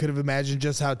anyone could have imagined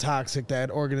just how toxic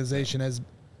that organization has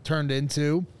turned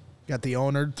into. Got the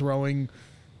owner throwing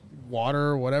water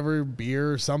or whatever,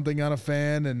 beer or something on a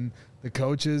fan, and the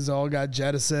coaches all got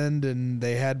jettisoned, and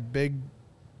they had big.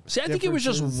 See, I think it was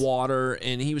just water,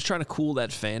 and he was trying to cool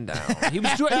that fan down. He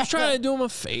was trying to do him a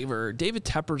favor. David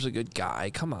Tepper's a good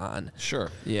guy. Come on. Sure.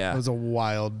 Yeah. It was a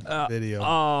wild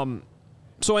video.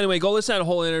 So anyway, go listen to that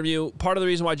whole interview. Part of the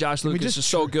reason why Josh Lucas is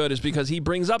so good is because he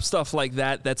brings up stuff like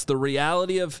that. That's the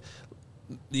reality of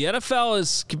the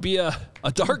NFL can be a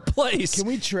dark place. Can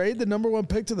we trade the number 1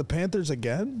 pick to the Panthers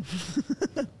again?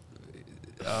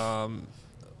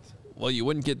 Well, you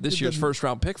wouldn't get this year's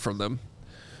first-round pick from them.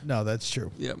 No, that's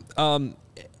true. Yeah.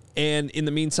 And in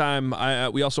the meantime,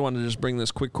 we also wanted to just bring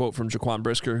this quick quote from Jaquan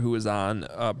Brisker, who was on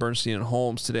Bernstein and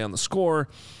Holmes today on The Score.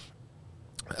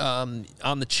 On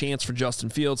the chance for Justin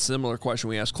Fields, similar question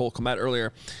we asked Cole Kmet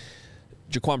earlier.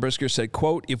 Jaquan Brisker said,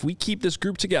 quote, "If we keep this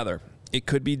group together, it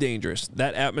could be dangerous.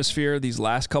 That atmosphere, these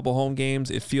last couple home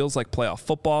games, it feels like playoff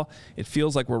football. It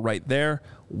feels like we're right there.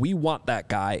 We want that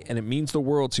guy, and it means the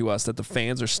world to us that the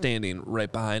fans are standing right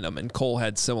behind him." And Cole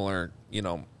had similar,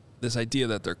 this idea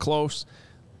that they're close,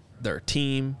 they're a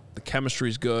team, the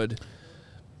chemistry's good.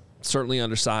 Certainly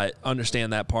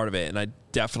understand that part of it, and I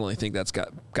definitely think that's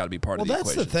got to be part of the equation.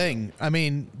 Well, that's the thing. I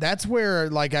mean, that's where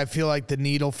I feel like the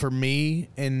needle for me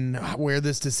and where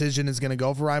this decision is going to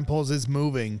go for Ryan Poles is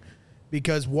moving,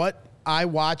 because what I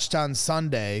watched on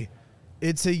Sunday,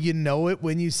 it's a it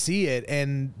when you see it,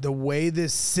 and the way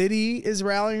this city is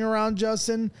rallying around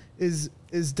Justin is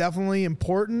definitely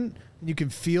important. You can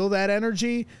feel that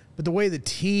energy, but the way the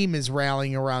team is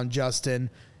rallying around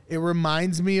Justin, it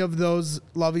reminds me of those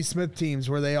Lovie Smith teams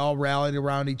where they all rallied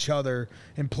around each other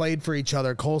and played for each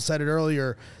other. Cole said it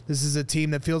earlier. This is a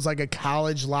team that feels like a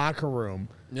college locker room.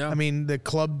 Yeah. I mean, the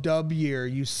Club Dub year,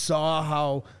 you saw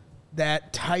how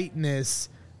that tightness,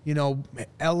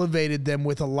 elevated them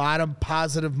with a lot of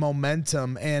positive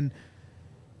momentum. And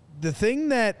the thing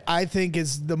that I think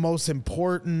is the most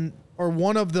important, or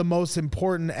one of the most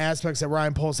important aspects that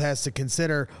Ryan Poles has to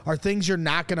consider, are things you're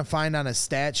not going to find on a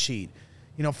stat sheet.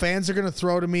 Fans are going to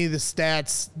throw to me the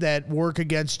stats that work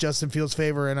against Justin Fields'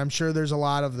 favor, and I'm sure there's a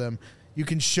lot of them. You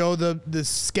can show the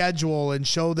schedule and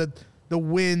show the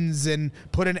wins and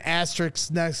put an asterisk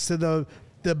next to the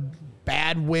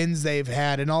bad wins they've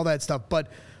had and all that stuff. But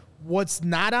what's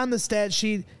not on the stat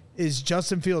sheet is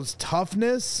Justin Fields'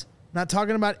 toughness. I'm not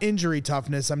talking about injury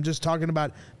toughness. I'm just talking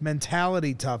about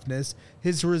mentality toughness.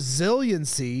 His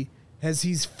resiliency as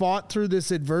he's fought through this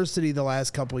adversity the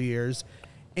last couple of years,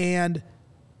 and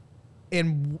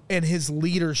his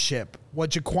leadership,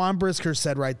 what Jaquan Brisker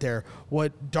said right there,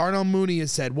 what Darnell Mooney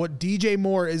has said, what DJ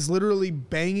Moore is literally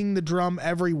banging the drum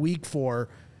every week for.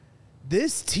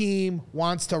 This team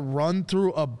wants to run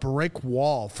through a brick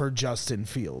wall for Justin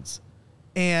Fields.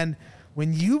 And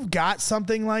when you've got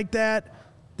something like that,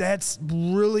 that's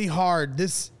really hard.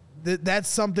 That's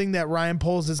something that Ryan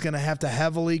Poles is going to have to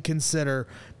heavily consider,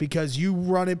 because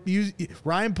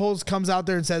Ryan Poles comes out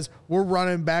there and says, we're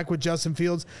running back with Justin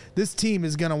Fields. This team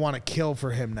is going to want to kill for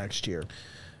him next year.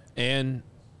 And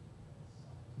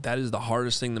that is the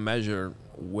hardest thing to measure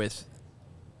with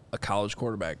a college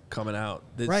quarterback coming out.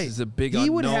 This is a big unknown. He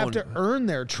would have to earn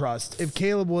their trust if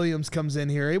Caleb Williams comes in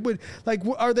here. It would,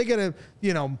 are they going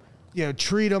to,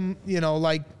 treat him,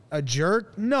 like a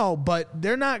jerk? No, but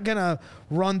they're not going to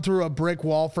run through a brick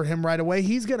wall for him right away.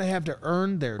 He's going to have to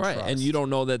earn their trust. And you don't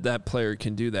know that player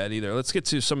can do that either. Let's get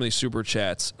to some of these super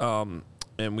chats. And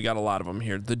we got a lot of them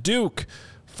here. The Duke,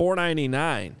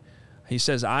 $4.99. He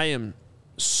says, I am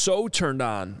so turned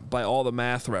on by all the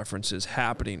math references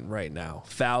happening right now.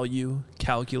 Value,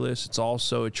 calculus, it's all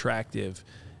so attractive.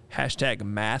 Hashtag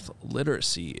math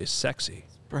literacy is sexy.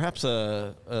 Perhaps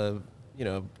a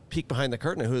peek behind the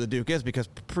curtain of who the Duke is, because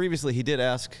previously he did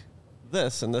ask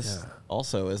this, and this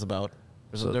also is about,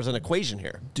 there's an equation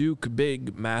here. Duke,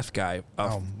 big math guy.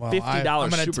 $50 I'm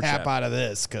going to super tap chat. out of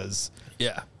this because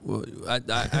well, I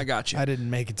got you. I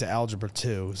didn't make it to Algebra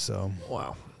 2, so.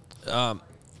 Wow.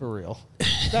 For real.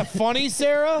 Is that funny,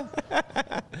 Sarah?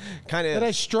 Kind of. That I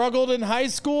struggled in high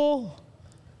school?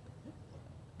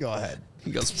 Go ahead. He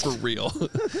goes, for real.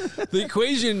 The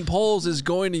equation Poles is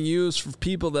going to use for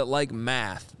people that like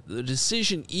math. The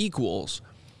decision equals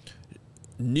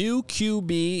new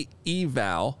QB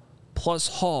eval plus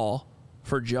Hall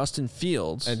for Justin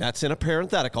Fields. And that's in a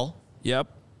parenthetical. Yep.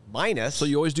 Minus. So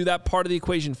you always do that part of the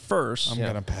equation first. I'm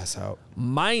gonna pass out.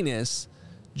 Minus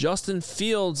Justin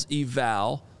Fields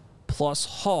eval plus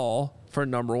Hall for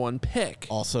number 1 pick.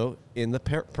 also in the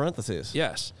parentheses.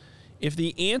 Yes. If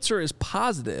the answer is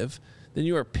positive, then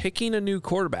you are picking a new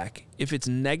quarterback. If it's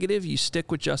negative, you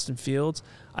stick with Justin Fields.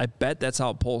 I bet that's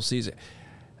how Poles sees it.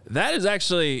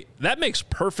 That makes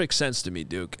perfect sense to me,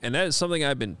 Duke. And that is something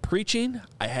I've been preaching.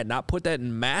 I had not put that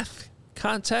in math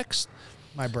context,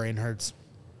 My brain hurts.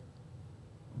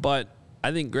 but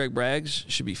I think Greg Braggs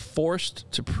should be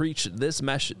forced to preach this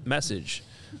message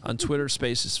on Twitter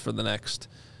Spaces for the next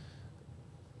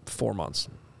 4 months.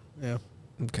 Yeah.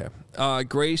 Okay.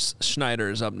 Grace Schneider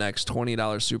is up next,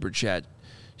 $20 super chat.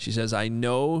 She says, I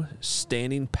know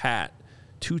standing pat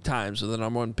 2 times with the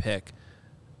number 1 pick,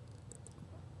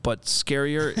 but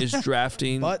scarier is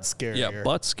drafting. But scarier. Yeah,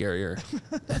 but scarier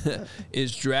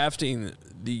is drafting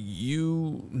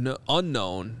the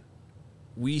unknown.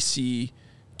 We see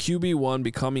QB1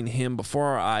 becoming him before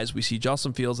our eyes. We see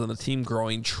Justin Fields and the team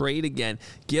growing. Trade again.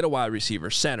 Get a wide receiver,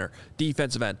 center,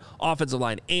 defensive end, offensive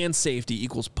line, and safety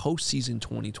equals postseason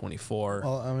 2024.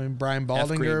 Well, I mean, Brian Green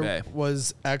Baldinger Bay.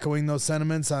 was echoing those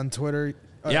sentiments on Twitter.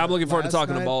 Yeah, I'm looking forward to last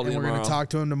talking to night, Baldy and we're going tomorrow. to talk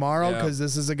to him tomorrow Yeah. because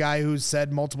this is a guy who's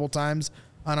said multiple times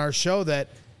on our show that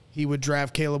he would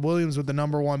draft Caleb Williams with the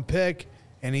number 1 pick,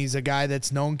 and he's a guy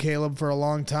that's known Caleb for a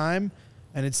long time.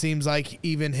 And it seems like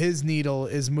even his needle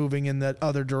is moving in that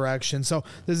other direction. So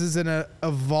this is an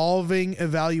evolving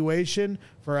evaluation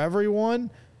for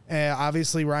everyone.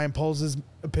 Obviously, Ryan Poles'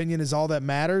 opinion is all that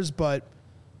matters, but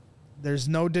there's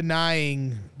no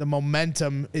denying the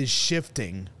momentum is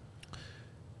shifting.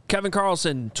 Kevin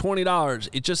Carlson, $20.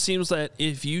 It just seems that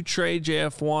if you trade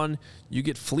JF1, you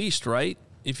get fleeced, right?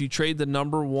 If you trade the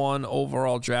number 1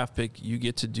 overall draft pick, you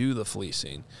get to do the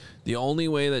fleecing. The only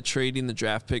way that trading the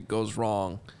draft pick goes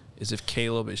wrong is if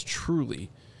Caleb is truly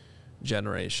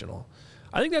generational.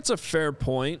 I think that's a fair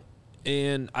point,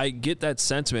 and I get that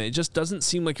sentiment. It just doesn't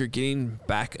seem like you're getting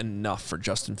back enough for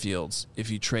Justin Fields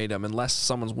if you trade him, unless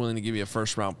someone's willing to give you a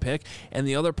first-round pick. And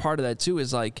the other part of that, too,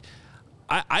 is like,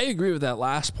 I agree with that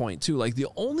last point, too. Like, the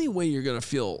only way you're going to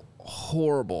feel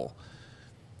horrible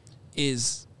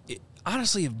is,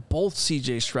 honestly, if both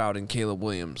C.J. Stroud and Caleb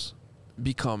Williams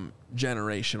become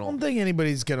generational. I don't think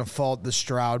anybody's going to fault the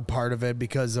Stroud part of it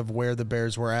because of where the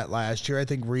Bears were at last year. I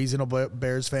think reasonable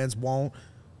Bears fans won't.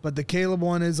 But the Caleb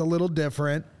one is a little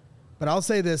different. But I'll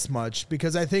say this much,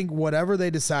 because I think whatever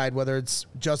they decide, whether it's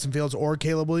Justin Fields or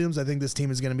Caleb Williams, I think this team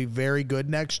is going to be very good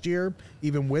next year,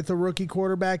 even with a rookie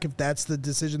quarterback, if that's the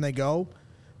decision they go.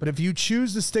 But if you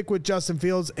choose to stick with Justin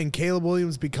Fields and Caleb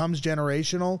Williams becomes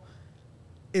generational,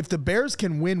 if the Bears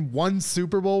can win 1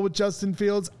 Super Bowl with Justin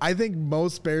Fields, I think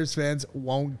most Bears fans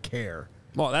won't care.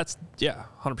 Well, that's,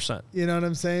 100%. You know what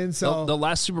I'm saying? So The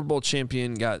last Super Bowl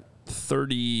champion got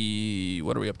 30,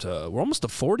 what are we up to? We're almost to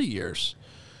 40 years.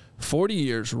 40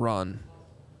 years run.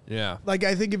 Yeah. like,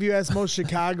 I think if you ask most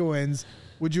Chicagoans,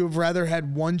 would you have rather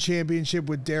had 1 championship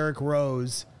with Derrick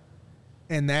Rose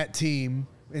and that team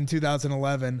in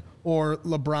 2011, or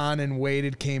LeBron and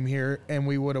Wade came here and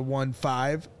we would have won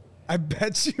 5? I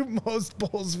bet you most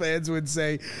Bulls fans would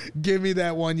say, give me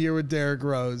that 1 year with Derrick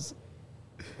Rose.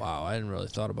 Wow, I hadn't really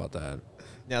thought about that.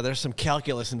 Now, there's some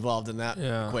calculus involved in that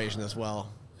Yeah. equation as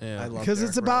well. Yeah. I love Because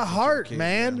it's Derrick about Rose and heart, Joe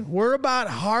man. Keaton, We're about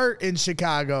heart in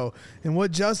Chicago. And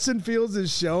what Justin Fields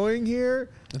is showing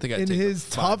here I think I'd in take the his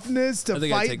 5. toughness I to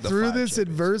think I'd fight take the through 5 this champions.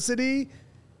 adversity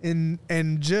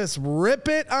and just rip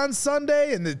it on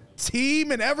Sunday, and the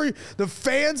team and the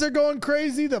fans are going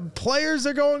crazy, the players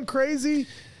are going crazy.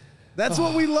 That's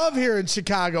what we love here in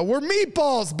Chicago. We're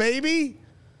meatballs, baby.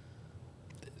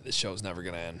 This show's never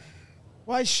going to end.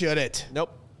 Why should it?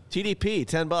 Nope. TDP,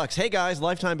 $10. Hey guys,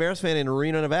 lifetime Bears fan in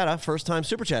Reno, Nevada, first time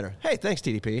super chatter. Hey, thanks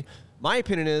TDP. My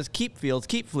opinion is keep Fields,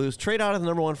 keep Flus, trade out of the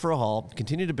number 1 for a haul,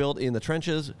 continue to build in the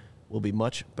trenches. Will be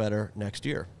much better next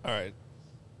year. All right.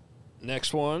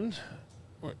 Next one.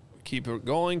 Keep it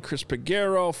going. Chris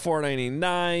Pagero,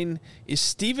 $4.99. Is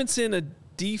Stevenson a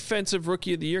defensive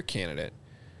rookie of the year candidate?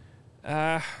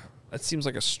 That seems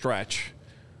like a stretch.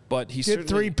 But he's Get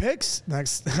 3 picks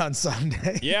next on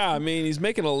Sunday. Yeah, I mean, he's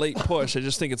making a late push. I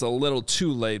just think it's a little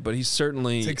too late, but he's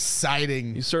certainly It's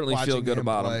exciting. you certainly feel watching good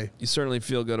about play. him. You certainly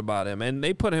feel good about him. And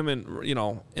they put him in,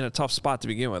 in a tough spot to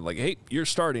begin with. Like, hey, you're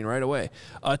starting right away.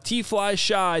 T-Fly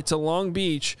Shy to Long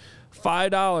Beach,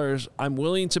 $5. I'm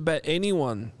willing to bet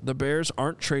anyone the Bears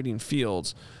aren't trading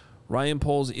Fields. Ryan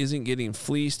Poles isn't getting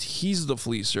fleeced. He's the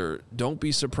fleecer. Don't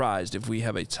be surprised if we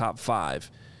have a top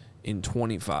 5 in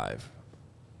 25.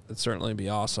 That'd certainly be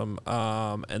awesome.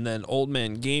 And then Old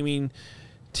Man Gaming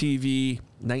TV,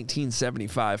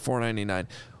 1975, $4.99.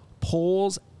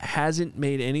 Poles hasn't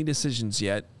made any decisions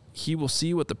yet. He will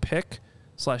see what the pick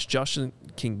 / Justin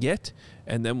can get,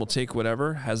 and then we'll take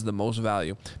whatever has the most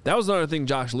value. That was another thing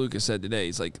Josh Lucas said today.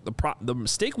 He's like, the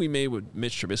mistake we made with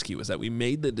Mitch Trubisky was that we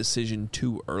made the decision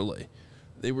too early.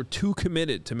 They were too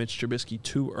committed to Mitch Trubisky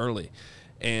too early.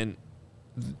 And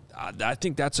I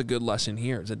think that's a good lesson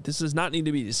here, is that this does not need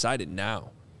to be decided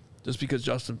now. Just because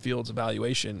Justin Fields'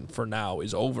 evaluation for now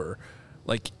is over.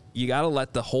 Like, you got to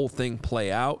let the whole thing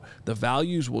play out. The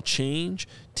values will change.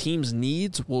 Teams'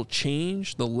 needs will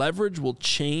change. The leverage will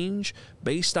change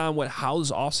based on how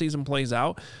this offseason plays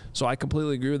out. So I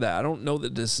completely agree with that. I don't know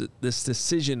that this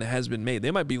decision has been made.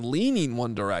 They might be leaning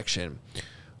one direction,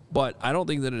 but I don't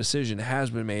think that a decision has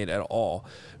been made at all.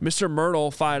 Mr.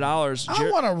 Myrtle, $5. I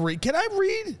want to read. Can I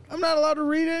read? I'm not allowed to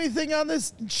read anything on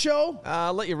this show.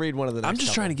 I'll let you read one of the next I'm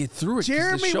just trying to get through it.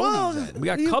 Jeremy, the show well, needs it. We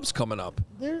got Cubs coming up.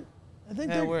 I think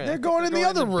Yeah, they're going in the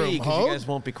other room, you guys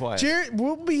won't be quiet.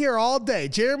 We'll be here all day.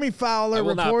 Jeremy Fowler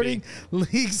reporting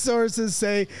league sources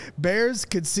say Bears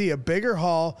could see a bigger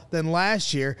haul than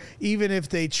last year, even if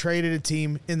they traded a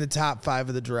team in the top 5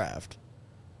 of the draft.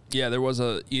 Yeah, there was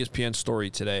a ESPN story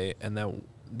today, and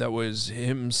that was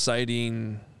him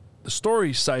citing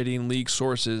league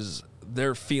sources.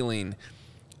 They're feeling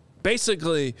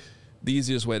basically the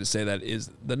easiest way to say that is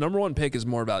the number 1 pick is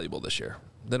more valuable this year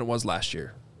than it was last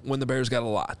year when the Bears got a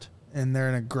lot. And they're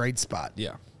in a great spot.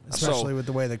 Yeah. Especially with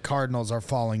the way the Cardinals are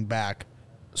falling back.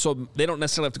 So they don't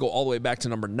necessarily have to go all the way back to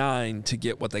number 9 to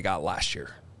get what they got last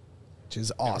year. Which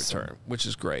is awesome. Which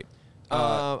is great.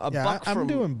 I'm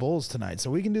doing Bulls tonight,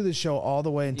 so we can do the show all the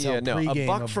way until pregame. A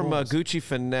buck from Bulls. Gucci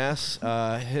Finesse.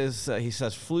 He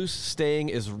says Flus staying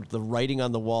is the writing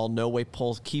on the wall. No way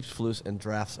Poles keeps Flus and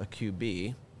drafts a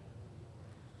QB.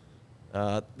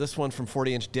 This one from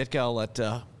 40-inch Ditka. I'll let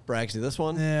Braggs do this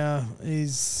one. Yeah,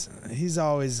 he's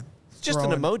always just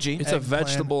an emoji. It's a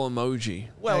vegetable emoji.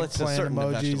 Well, it's a certain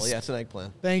emojis. vegetable. Yeah, it's an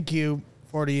eggplant. Thank you,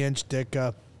 40-inch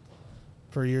Ditka,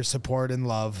 for your support and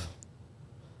love.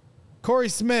 Corey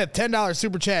Smith, $10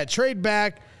 super chat. Trade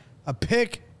back a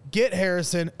pick, get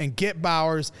Harrison, and get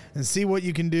Bowers, and see what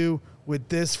you can do with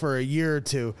this for a year or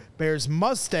two. Bears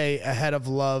must stay ahead of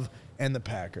Love and the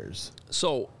Packers.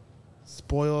 So,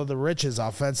 spoil the riches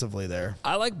offensively there.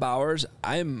 I like Bowers.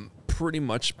 I'm pretty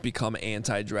much become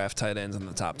anti-draft tight ends in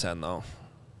the top 10, though.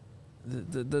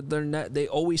 They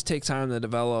always take time to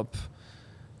develop.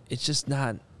 It's just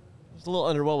not. It's a little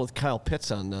underwhelmed with Kyle Pitts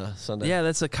on Sunday. Yeah,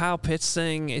 that's a Kyle Pitts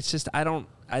thing. It's just I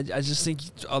just think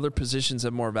other positions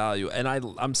have more value, and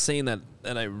I'm saying that,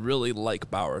 and I really like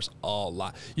Bowers a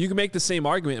lot. You can make the same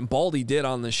argument, and Baldy did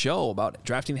on the show about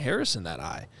drafting Harrison that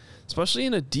high, especially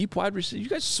in a deep wide receiver. You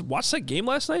guys watched that game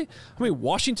last night? I mean,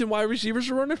 Washington wide receivers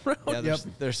are running around. Yeah,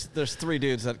 there's 3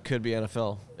 dudes that could be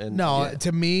NFL. And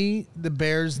to me, the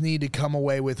Bears need to come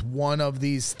away with one of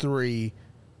these 3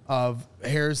 of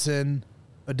Harrison,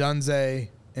 Odunze,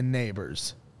 and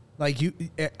Neighbors. Like,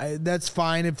 that's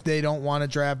fine if they don't want to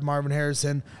draft Marvin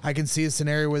Harrison. I can see a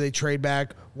scenario where they trade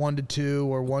back 1 to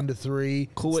 2 or 1 to 3,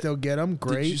 still get them.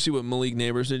 Great. Did you see what Malik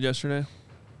Neighbors did yesterday?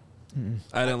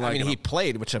 I didn't like it. He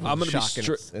played, which I'm going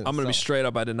to be straight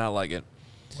up. I did not like it.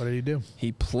 What did he do?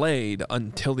 He played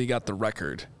until he got the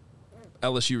record,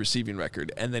 LSU receiving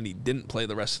record, and then he didn't play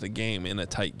the rest of the game in a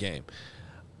tight game.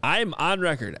 I'm on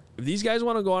record. If these guys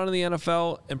want to go on to the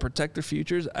NFL and protect their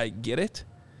futures, I get it.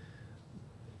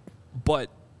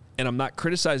 And I'm not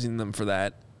criticizing them for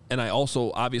that. And I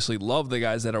also obviously love the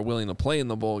guys that are willing to play in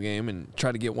the bowl game and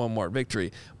try to get one more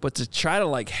victory. But to try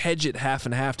to hedge it half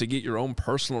and half to get your own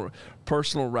personal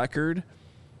record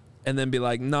and then be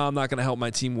like, no, I'm not going to help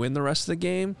my team win the rest of the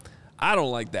game, I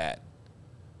don't like that.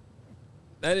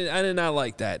 I did not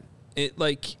like that.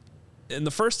 And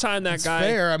the first time that guy...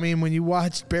 fair. I mean, when you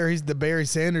watch the Barry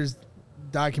Sanders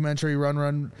documentary,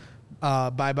 Run,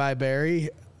 Bye Bye Barry,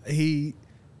 he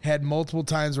had multiple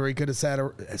times where he could have set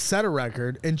a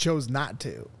record and chose not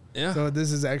to. Yeah. So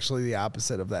this is actually the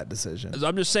opposite of that decision.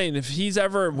 I'm just saying, if he's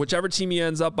whichever team he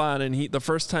ends up on, and the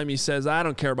first time he says, I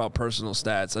don't care about personal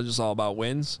stats, I'm just all about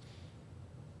wins.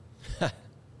 I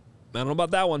don't know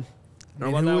about that one.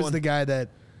 Who was the guy that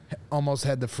almost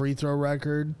had the free throw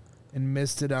record and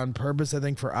missed it on purpose? I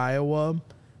think for Iowa,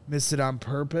 missed it on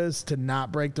purpose to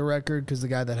not break the record because the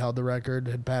guy that held the record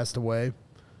had passed away.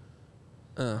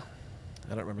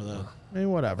 I don't remember that. I mean,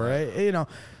 whatever.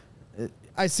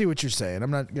 I see what you're saying.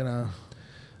 I'm not gonna.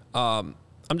 I'm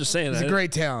just saying. He's a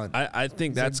great talent. I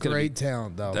think that's a great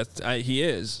talent, though. He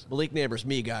is. Malik Neighbors,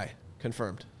 me guy,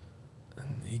 confirmed.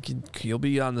 He'll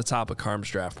be on the top of Carm's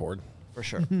draft board for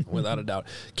sure, without a doubt.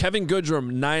 Kevin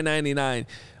Goodrum,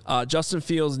 $9.99. Justin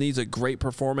Fields needs a great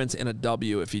performance and a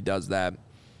W if he does that.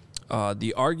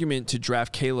 The argument to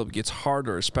draft Caleb gets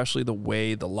harder, especially the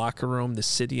way the locker room, the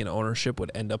city, and ownership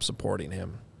would end up supporting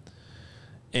him.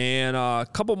 And a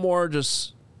couple more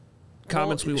just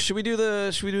comments. Should we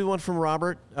do one from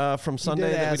Robert from Sunday He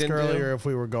did that we ask didn't earlier do? if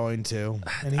we were going to,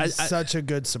 and he's such a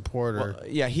good supporter. Well,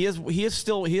 yeah, he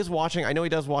is watching. I know he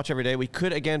does watch every day. We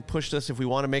could again push this if we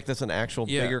want to make this an actual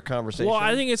bigger conversation. Well,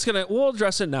 I think we'll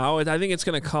address it now. I think it's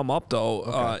gonna come up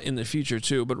though in the future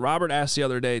too. But Robert asked the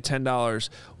other day, $10.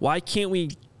 Why can't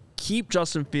we keep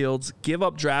Justin Fields, give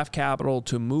up draft capital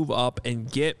to move up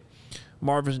and get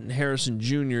Marvin Harrison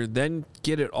Jr., then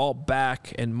get it all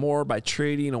back and more by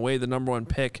trading away the number 1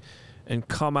 pick and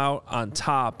come out on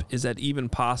top? Is that even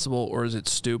possible, or is it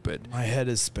stupid? My head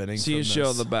is spinning. See you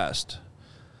show the best.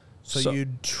 So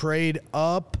you'd trade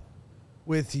up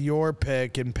with your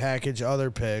pick and package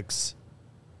other picks,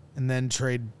 and then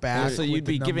trade back. So you'd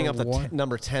be giving up the number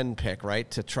number 10 pick, right,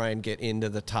 to try and get into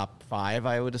the top 5,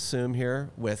 I would assume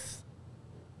here with.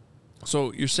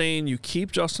 So you're saying you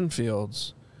keep Justin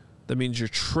Fields. That means you're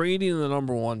trading the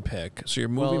number 1 pick, so you're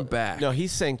moving back. No,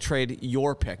 he's saying trade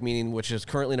your pick, meaning which is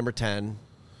currently number 10,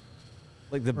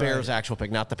 like the Bears' actual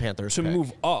pick, not the Panthers' to pick.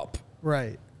 move up,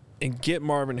 right, and get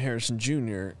Marvin Harrison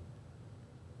Jr.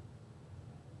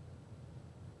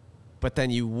 But then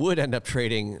you would end up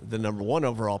trading the number 1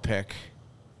 overall pick.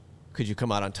 Could you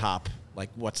come out on top?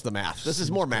 Like, what's the math? This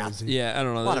is more math. Yeah, I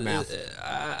don't know. A lot of math.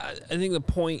 I think the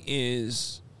point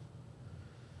is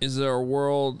there a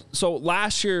world? So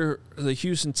last year, the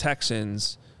Houston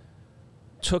Texans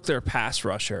took their pass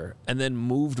rusher and then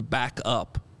moved back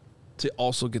up to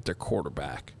also get their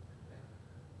quarterback.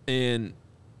 And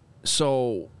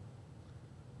so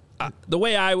the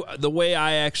way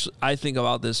I think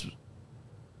about this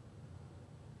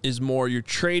is more you're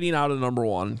trading out of number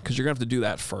 1 because you're going to have to do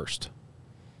that first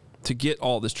to get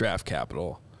all this draft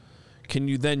capital. Can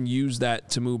you then use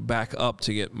that to move back up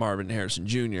to get Marvin Harrison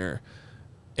Jr.?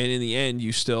 And in the end,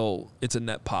 it's a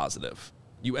net positive.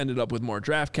 You ended up with more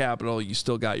draft capital. You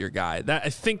still got your guy. I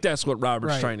think that's what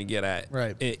Robert's trying to get at.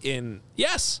 Right.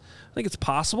 Yes, I think it's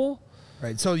possible.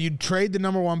 Right. So you'd trade the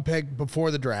number 1 pick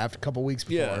before the draft, a couple weeks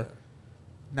before. Yeah.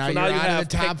 Now you're out of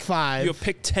the top 5. You have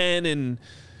pick 10 and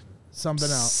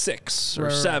something else, 6 or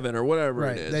 7 or whatever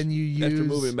it is. Then you use after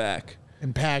moving back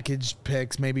and package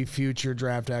picks, maybe future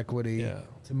draft equity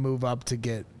to move up to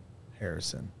get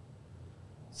Harrison.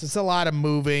 So it's a lot of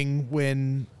moving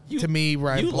when, to me,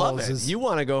 Ryan You love Poles it. is... You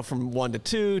want to go from 1 to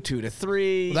 2, 2 to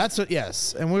 3. Well, that's what,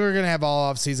 yes. And we were going to have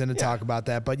all offseason to talk about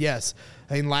that. But yes,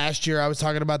 I mean, last year I was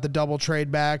talking about the double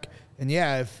trade back. And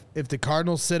yeah, if the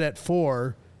Cardinals sit at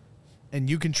 4 and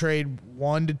you can trade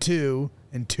 1 to 2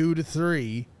 and 2 to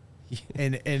 3,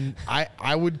 and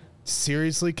I would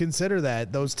seriously consider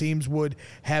that. Those teams would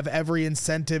have every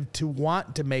incentive to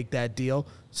want to make that deal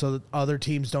so that other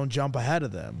teams don't jump ahead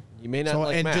of them. You may not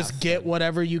like math, just get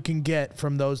whatever you can get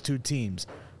from those 2 teams.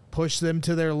 Push them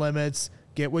to their limits,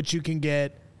 get what you can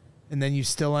get, and then you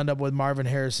still end up with Marvin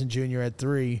Harrison Jr. at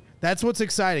 3. That's what's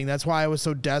exciting. That's why I was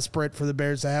so desperate for the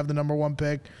Bears to have the number 1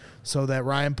 pick so that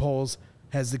Ryan Poles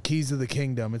has the keys to the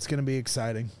kingdom. It's going to be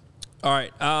exciting. All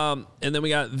right. And then we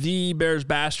got the Bears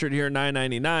Bastard here,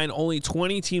 $9.99. Only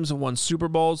 20 teams have won Super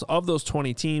Bowls. Of those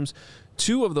 20 teams,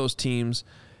 2 of those teams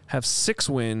have 6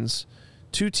 wins.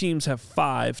 2 teams have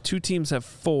 5. 2 teams have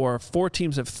 4. 4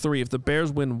 teams have 3. If the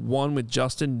Bears win 1 with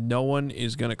Justin, no one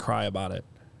is going to cry about it.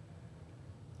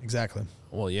 Exactly.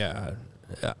 Well, yeah.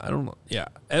 I don't know. Yeah.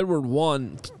 Edward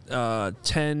won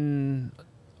 $10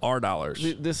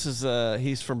 dollars. This is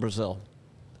he's from Brazil.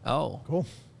 Oh. Cool.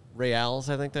 Reals,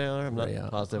 I think they are. I'm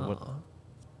not positive. What.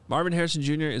 Marvin Harrison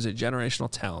Jr. is a generational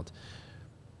talent.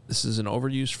 This is an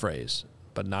overused phrase,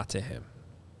 but not to him.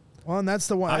 Well, and that's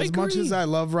the one. As much as I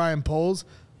love Ryan Poles,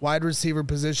 wide receiver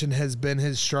position has been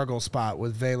his struggle spot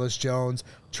with Velus Jones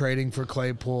trading for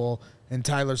Claypool and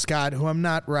Tyler Scott, who I'm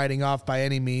not writing off by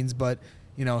any means, but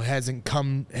hasn't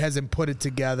put it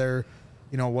together.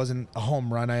 It wasn't a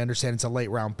home run. I understand it's a late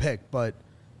round pick, but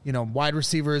wide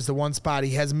receiver is the one spot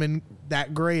he hasn't been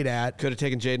that great at. Could have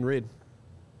taken Jaden Reed.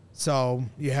 So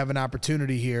you have an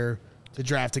opportunity here to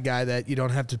draft a guy that you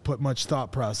don't have to put much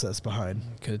thought process behind.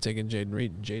 Could have taken Jaden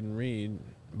Reed. Jaden Reed,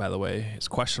 by the way, is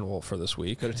questionable for this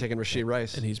week. Could have taken Rashee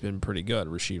Rice. And he's been pretty good,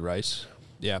 Rashee Rice.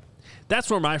 Yeah. That's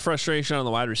where my frustration on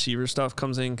the wide receiver stuff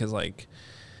comes in because,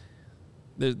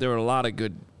 there were a lot of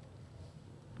good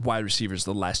wide receivers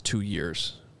the last 2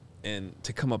 years. And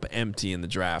to come up empty in the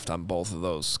draft on both of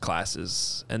those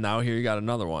classes. And now here you got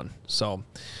another one. So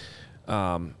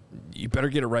you better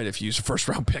get it right if you use a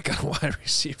first-round pick on a wide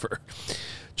receiver.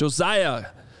 Josiah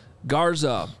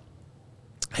Garza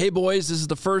Hey, boys, this is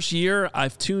the first year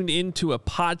I've tuned into a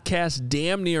podcast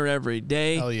damn near every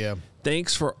day. Hell yeah.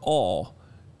 Thanks for all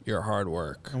your hard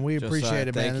work. And we appreciate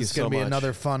it, man. thank you It's going to so be much.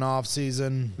 another fun off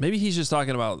season. Maybe he's just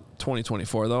talking about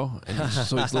 2024, though, and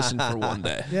so he's listening for one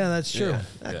day. Yeah, that's true.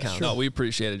 That counts. No, we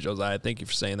appreciate it, Josiah. Thank you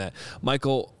for saying that.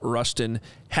 Michael Rushton,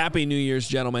 Happy New Year's,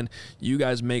 gentlemen. You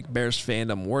guys make Bears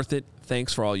fandom worth it.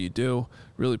 Thanks for all you do.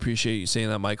 Really appreciate you saying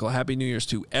that, Michael. Happy New Year's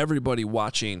to everybody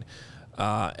watching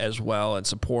as well and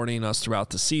supporting us throughout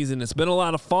the season. It's been a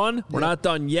lot of fun. We're not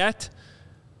done yet.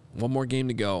 One more game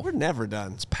to go. We're never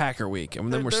done. It's Packer week,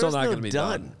 and then we're still not going to be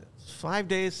done. 5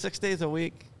 days, 6 days a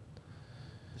week.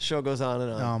 The show goes on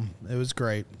and on. It was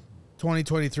great.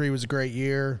 2023 was a great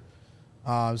year.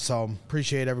 So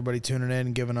appreciate everybody tuning in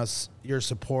and giving us your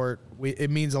support.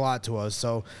 It means a lot to us.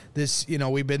 So this,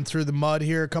 we've been through the mud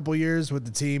here a couple years with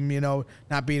the team,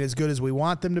 not being as good as we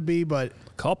want them to be, but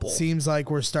seems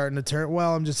like we're starting to turn.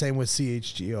 Well, I'm just saying with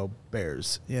CHGO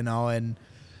Bears, and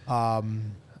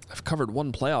I've covered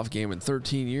one playoff game in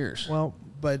 13 years. well,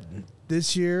 but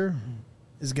this year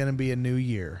is going to be a new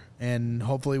year, and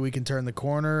hopefully we can turn the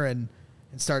corner and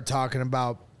start talking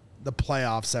about the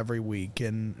playoffs every week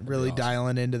and really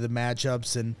dialing into the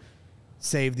matchups and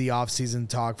save the offseason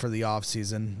talk for the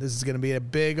offseason. This is going to be a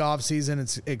big offseason.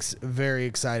 It's very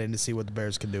exciting to see what the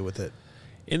Bears can do with it.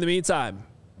 In the meantime,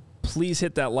 please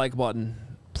hit that like button.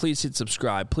 Please hit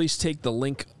subscribe. Please take the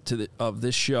link of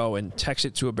this show and text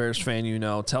it to a Bears fan you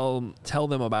know. Tell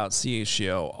them about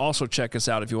CHGO. Also, check us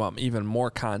out if you want even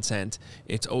more content.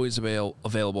 It's always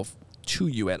available to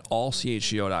you at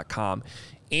allchgo.com.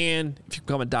 And if you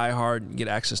become a diehard, you get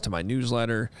access to my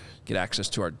newsletter, get access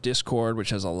to our Discord, which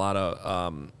has a lot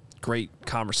of great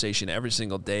conversation every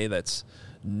single day that's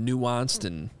nuanced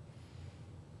and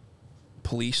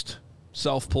policed.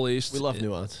 Self-policed. We love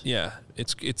nuance. Yeah,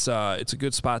 it's a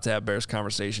good spot to have Bears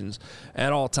conversations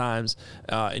at all times,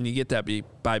 and you get that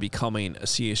by becoming a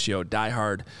CHGO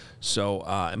diehard. So,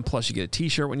 and plus you get a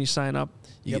T-shirt when you sign up.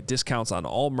 You get discounts on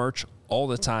all merch all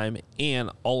the time and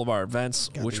all of our events,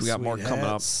 which we got more coming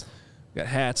up. We got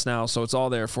hats now, so it's all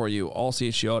there for you.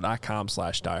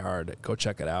 allchgo.com/diehard. Go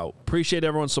check it out. Appreciate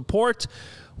everyone's support.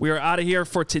 We are out of here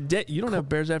for today. You don't have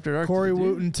Bears After Dark. Corey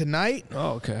Wooten tonight.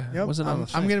 Oh, okay. Yep. Wasn't on the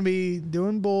thing. I'm going to be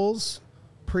doing Bulls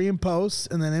pre and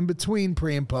post, and then in between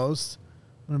pre and post,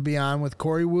 I'm going to be on with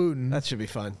Corey Wooten. That should be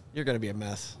fun. You're going to be a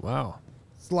mess. Wow.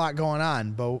 It's a lot going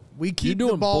on, but we keep You're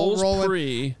doing the ball Bulls rolling.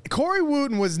 pre. Corey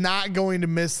Wooten was not going to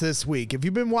miss this week. If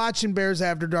you've been watching Bears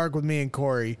After Dark with me and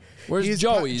Corey, Where's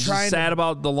Joey? He's just sad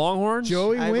about the Longhorns?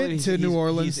 Joey I believe went to New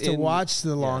Orleans to watch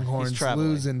the Longhorns traveling.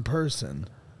 lose in person.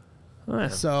 Oh, yeah.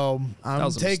 So I'm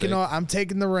was a mistake.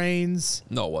 taking the reins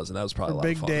No, it wasn't. That was probably a for lot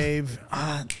Big of fun. Dave.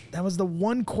 That was the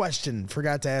one question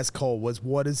forgot to ask Cole was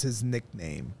what is his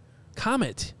nickname?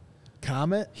 Comet.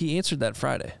 Comet? He answered that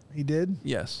Friday. He did?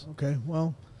 Yes. Okay,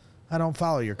 well, I don't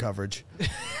follow your coverage.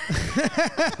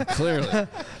 Clearly.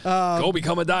 Go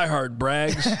become a diehard,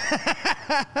 Braggs.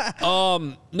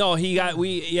 No, he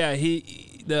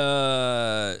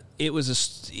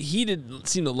didn't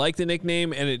seem to like the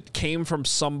nickname, and it came from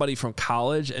somebody from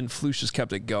college, and Floosh just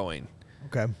kept it going.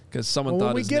 Okay. Because someone Well, thought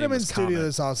when we his get name him in was studio Comet.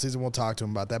 this offseason, we'll talk to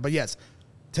him about that. But yes,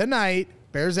 tonight,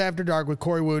 Bears After Dark with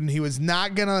Corey Wooden. He was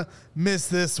not going to miss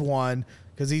this one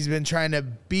because he's been trying to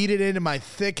beat it into my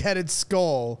thick-headed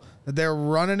skull that they're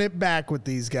running it back with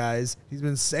these guys. He's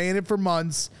been saying it for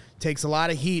months. Takes a lot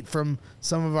of heat from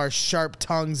some of our sharp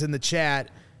tongues in the chat.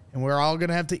 And we're all going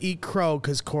to have to eat crow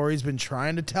because Corey's been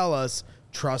trying to tell us,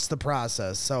 trust the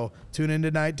process. So tune in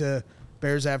tonight to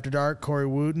Bears After Dark. Corey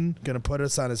Wooten going to put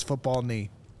us on his football knee.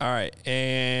 All right,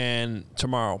 and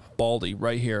tomorrow, Baldy,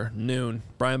 right here, noon.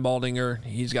 Brian Baldinger,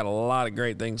 he's got a lot of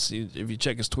great things. If you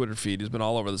check his Twitter feed, he's been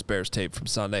all over this Bears tape from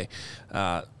Sunday.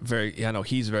 I know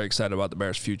he's very excited about the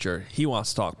Bears' future. He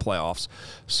wants to talk playoffs,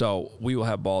 so we will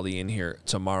have Baldy in here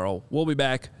tomorrow. We'll be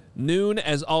back noon,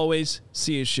 as always.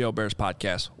 CHGO Bears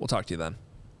Podcast. We'll talk to you then.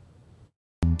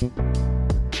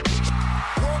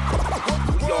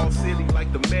 We all silly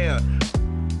like the mayor.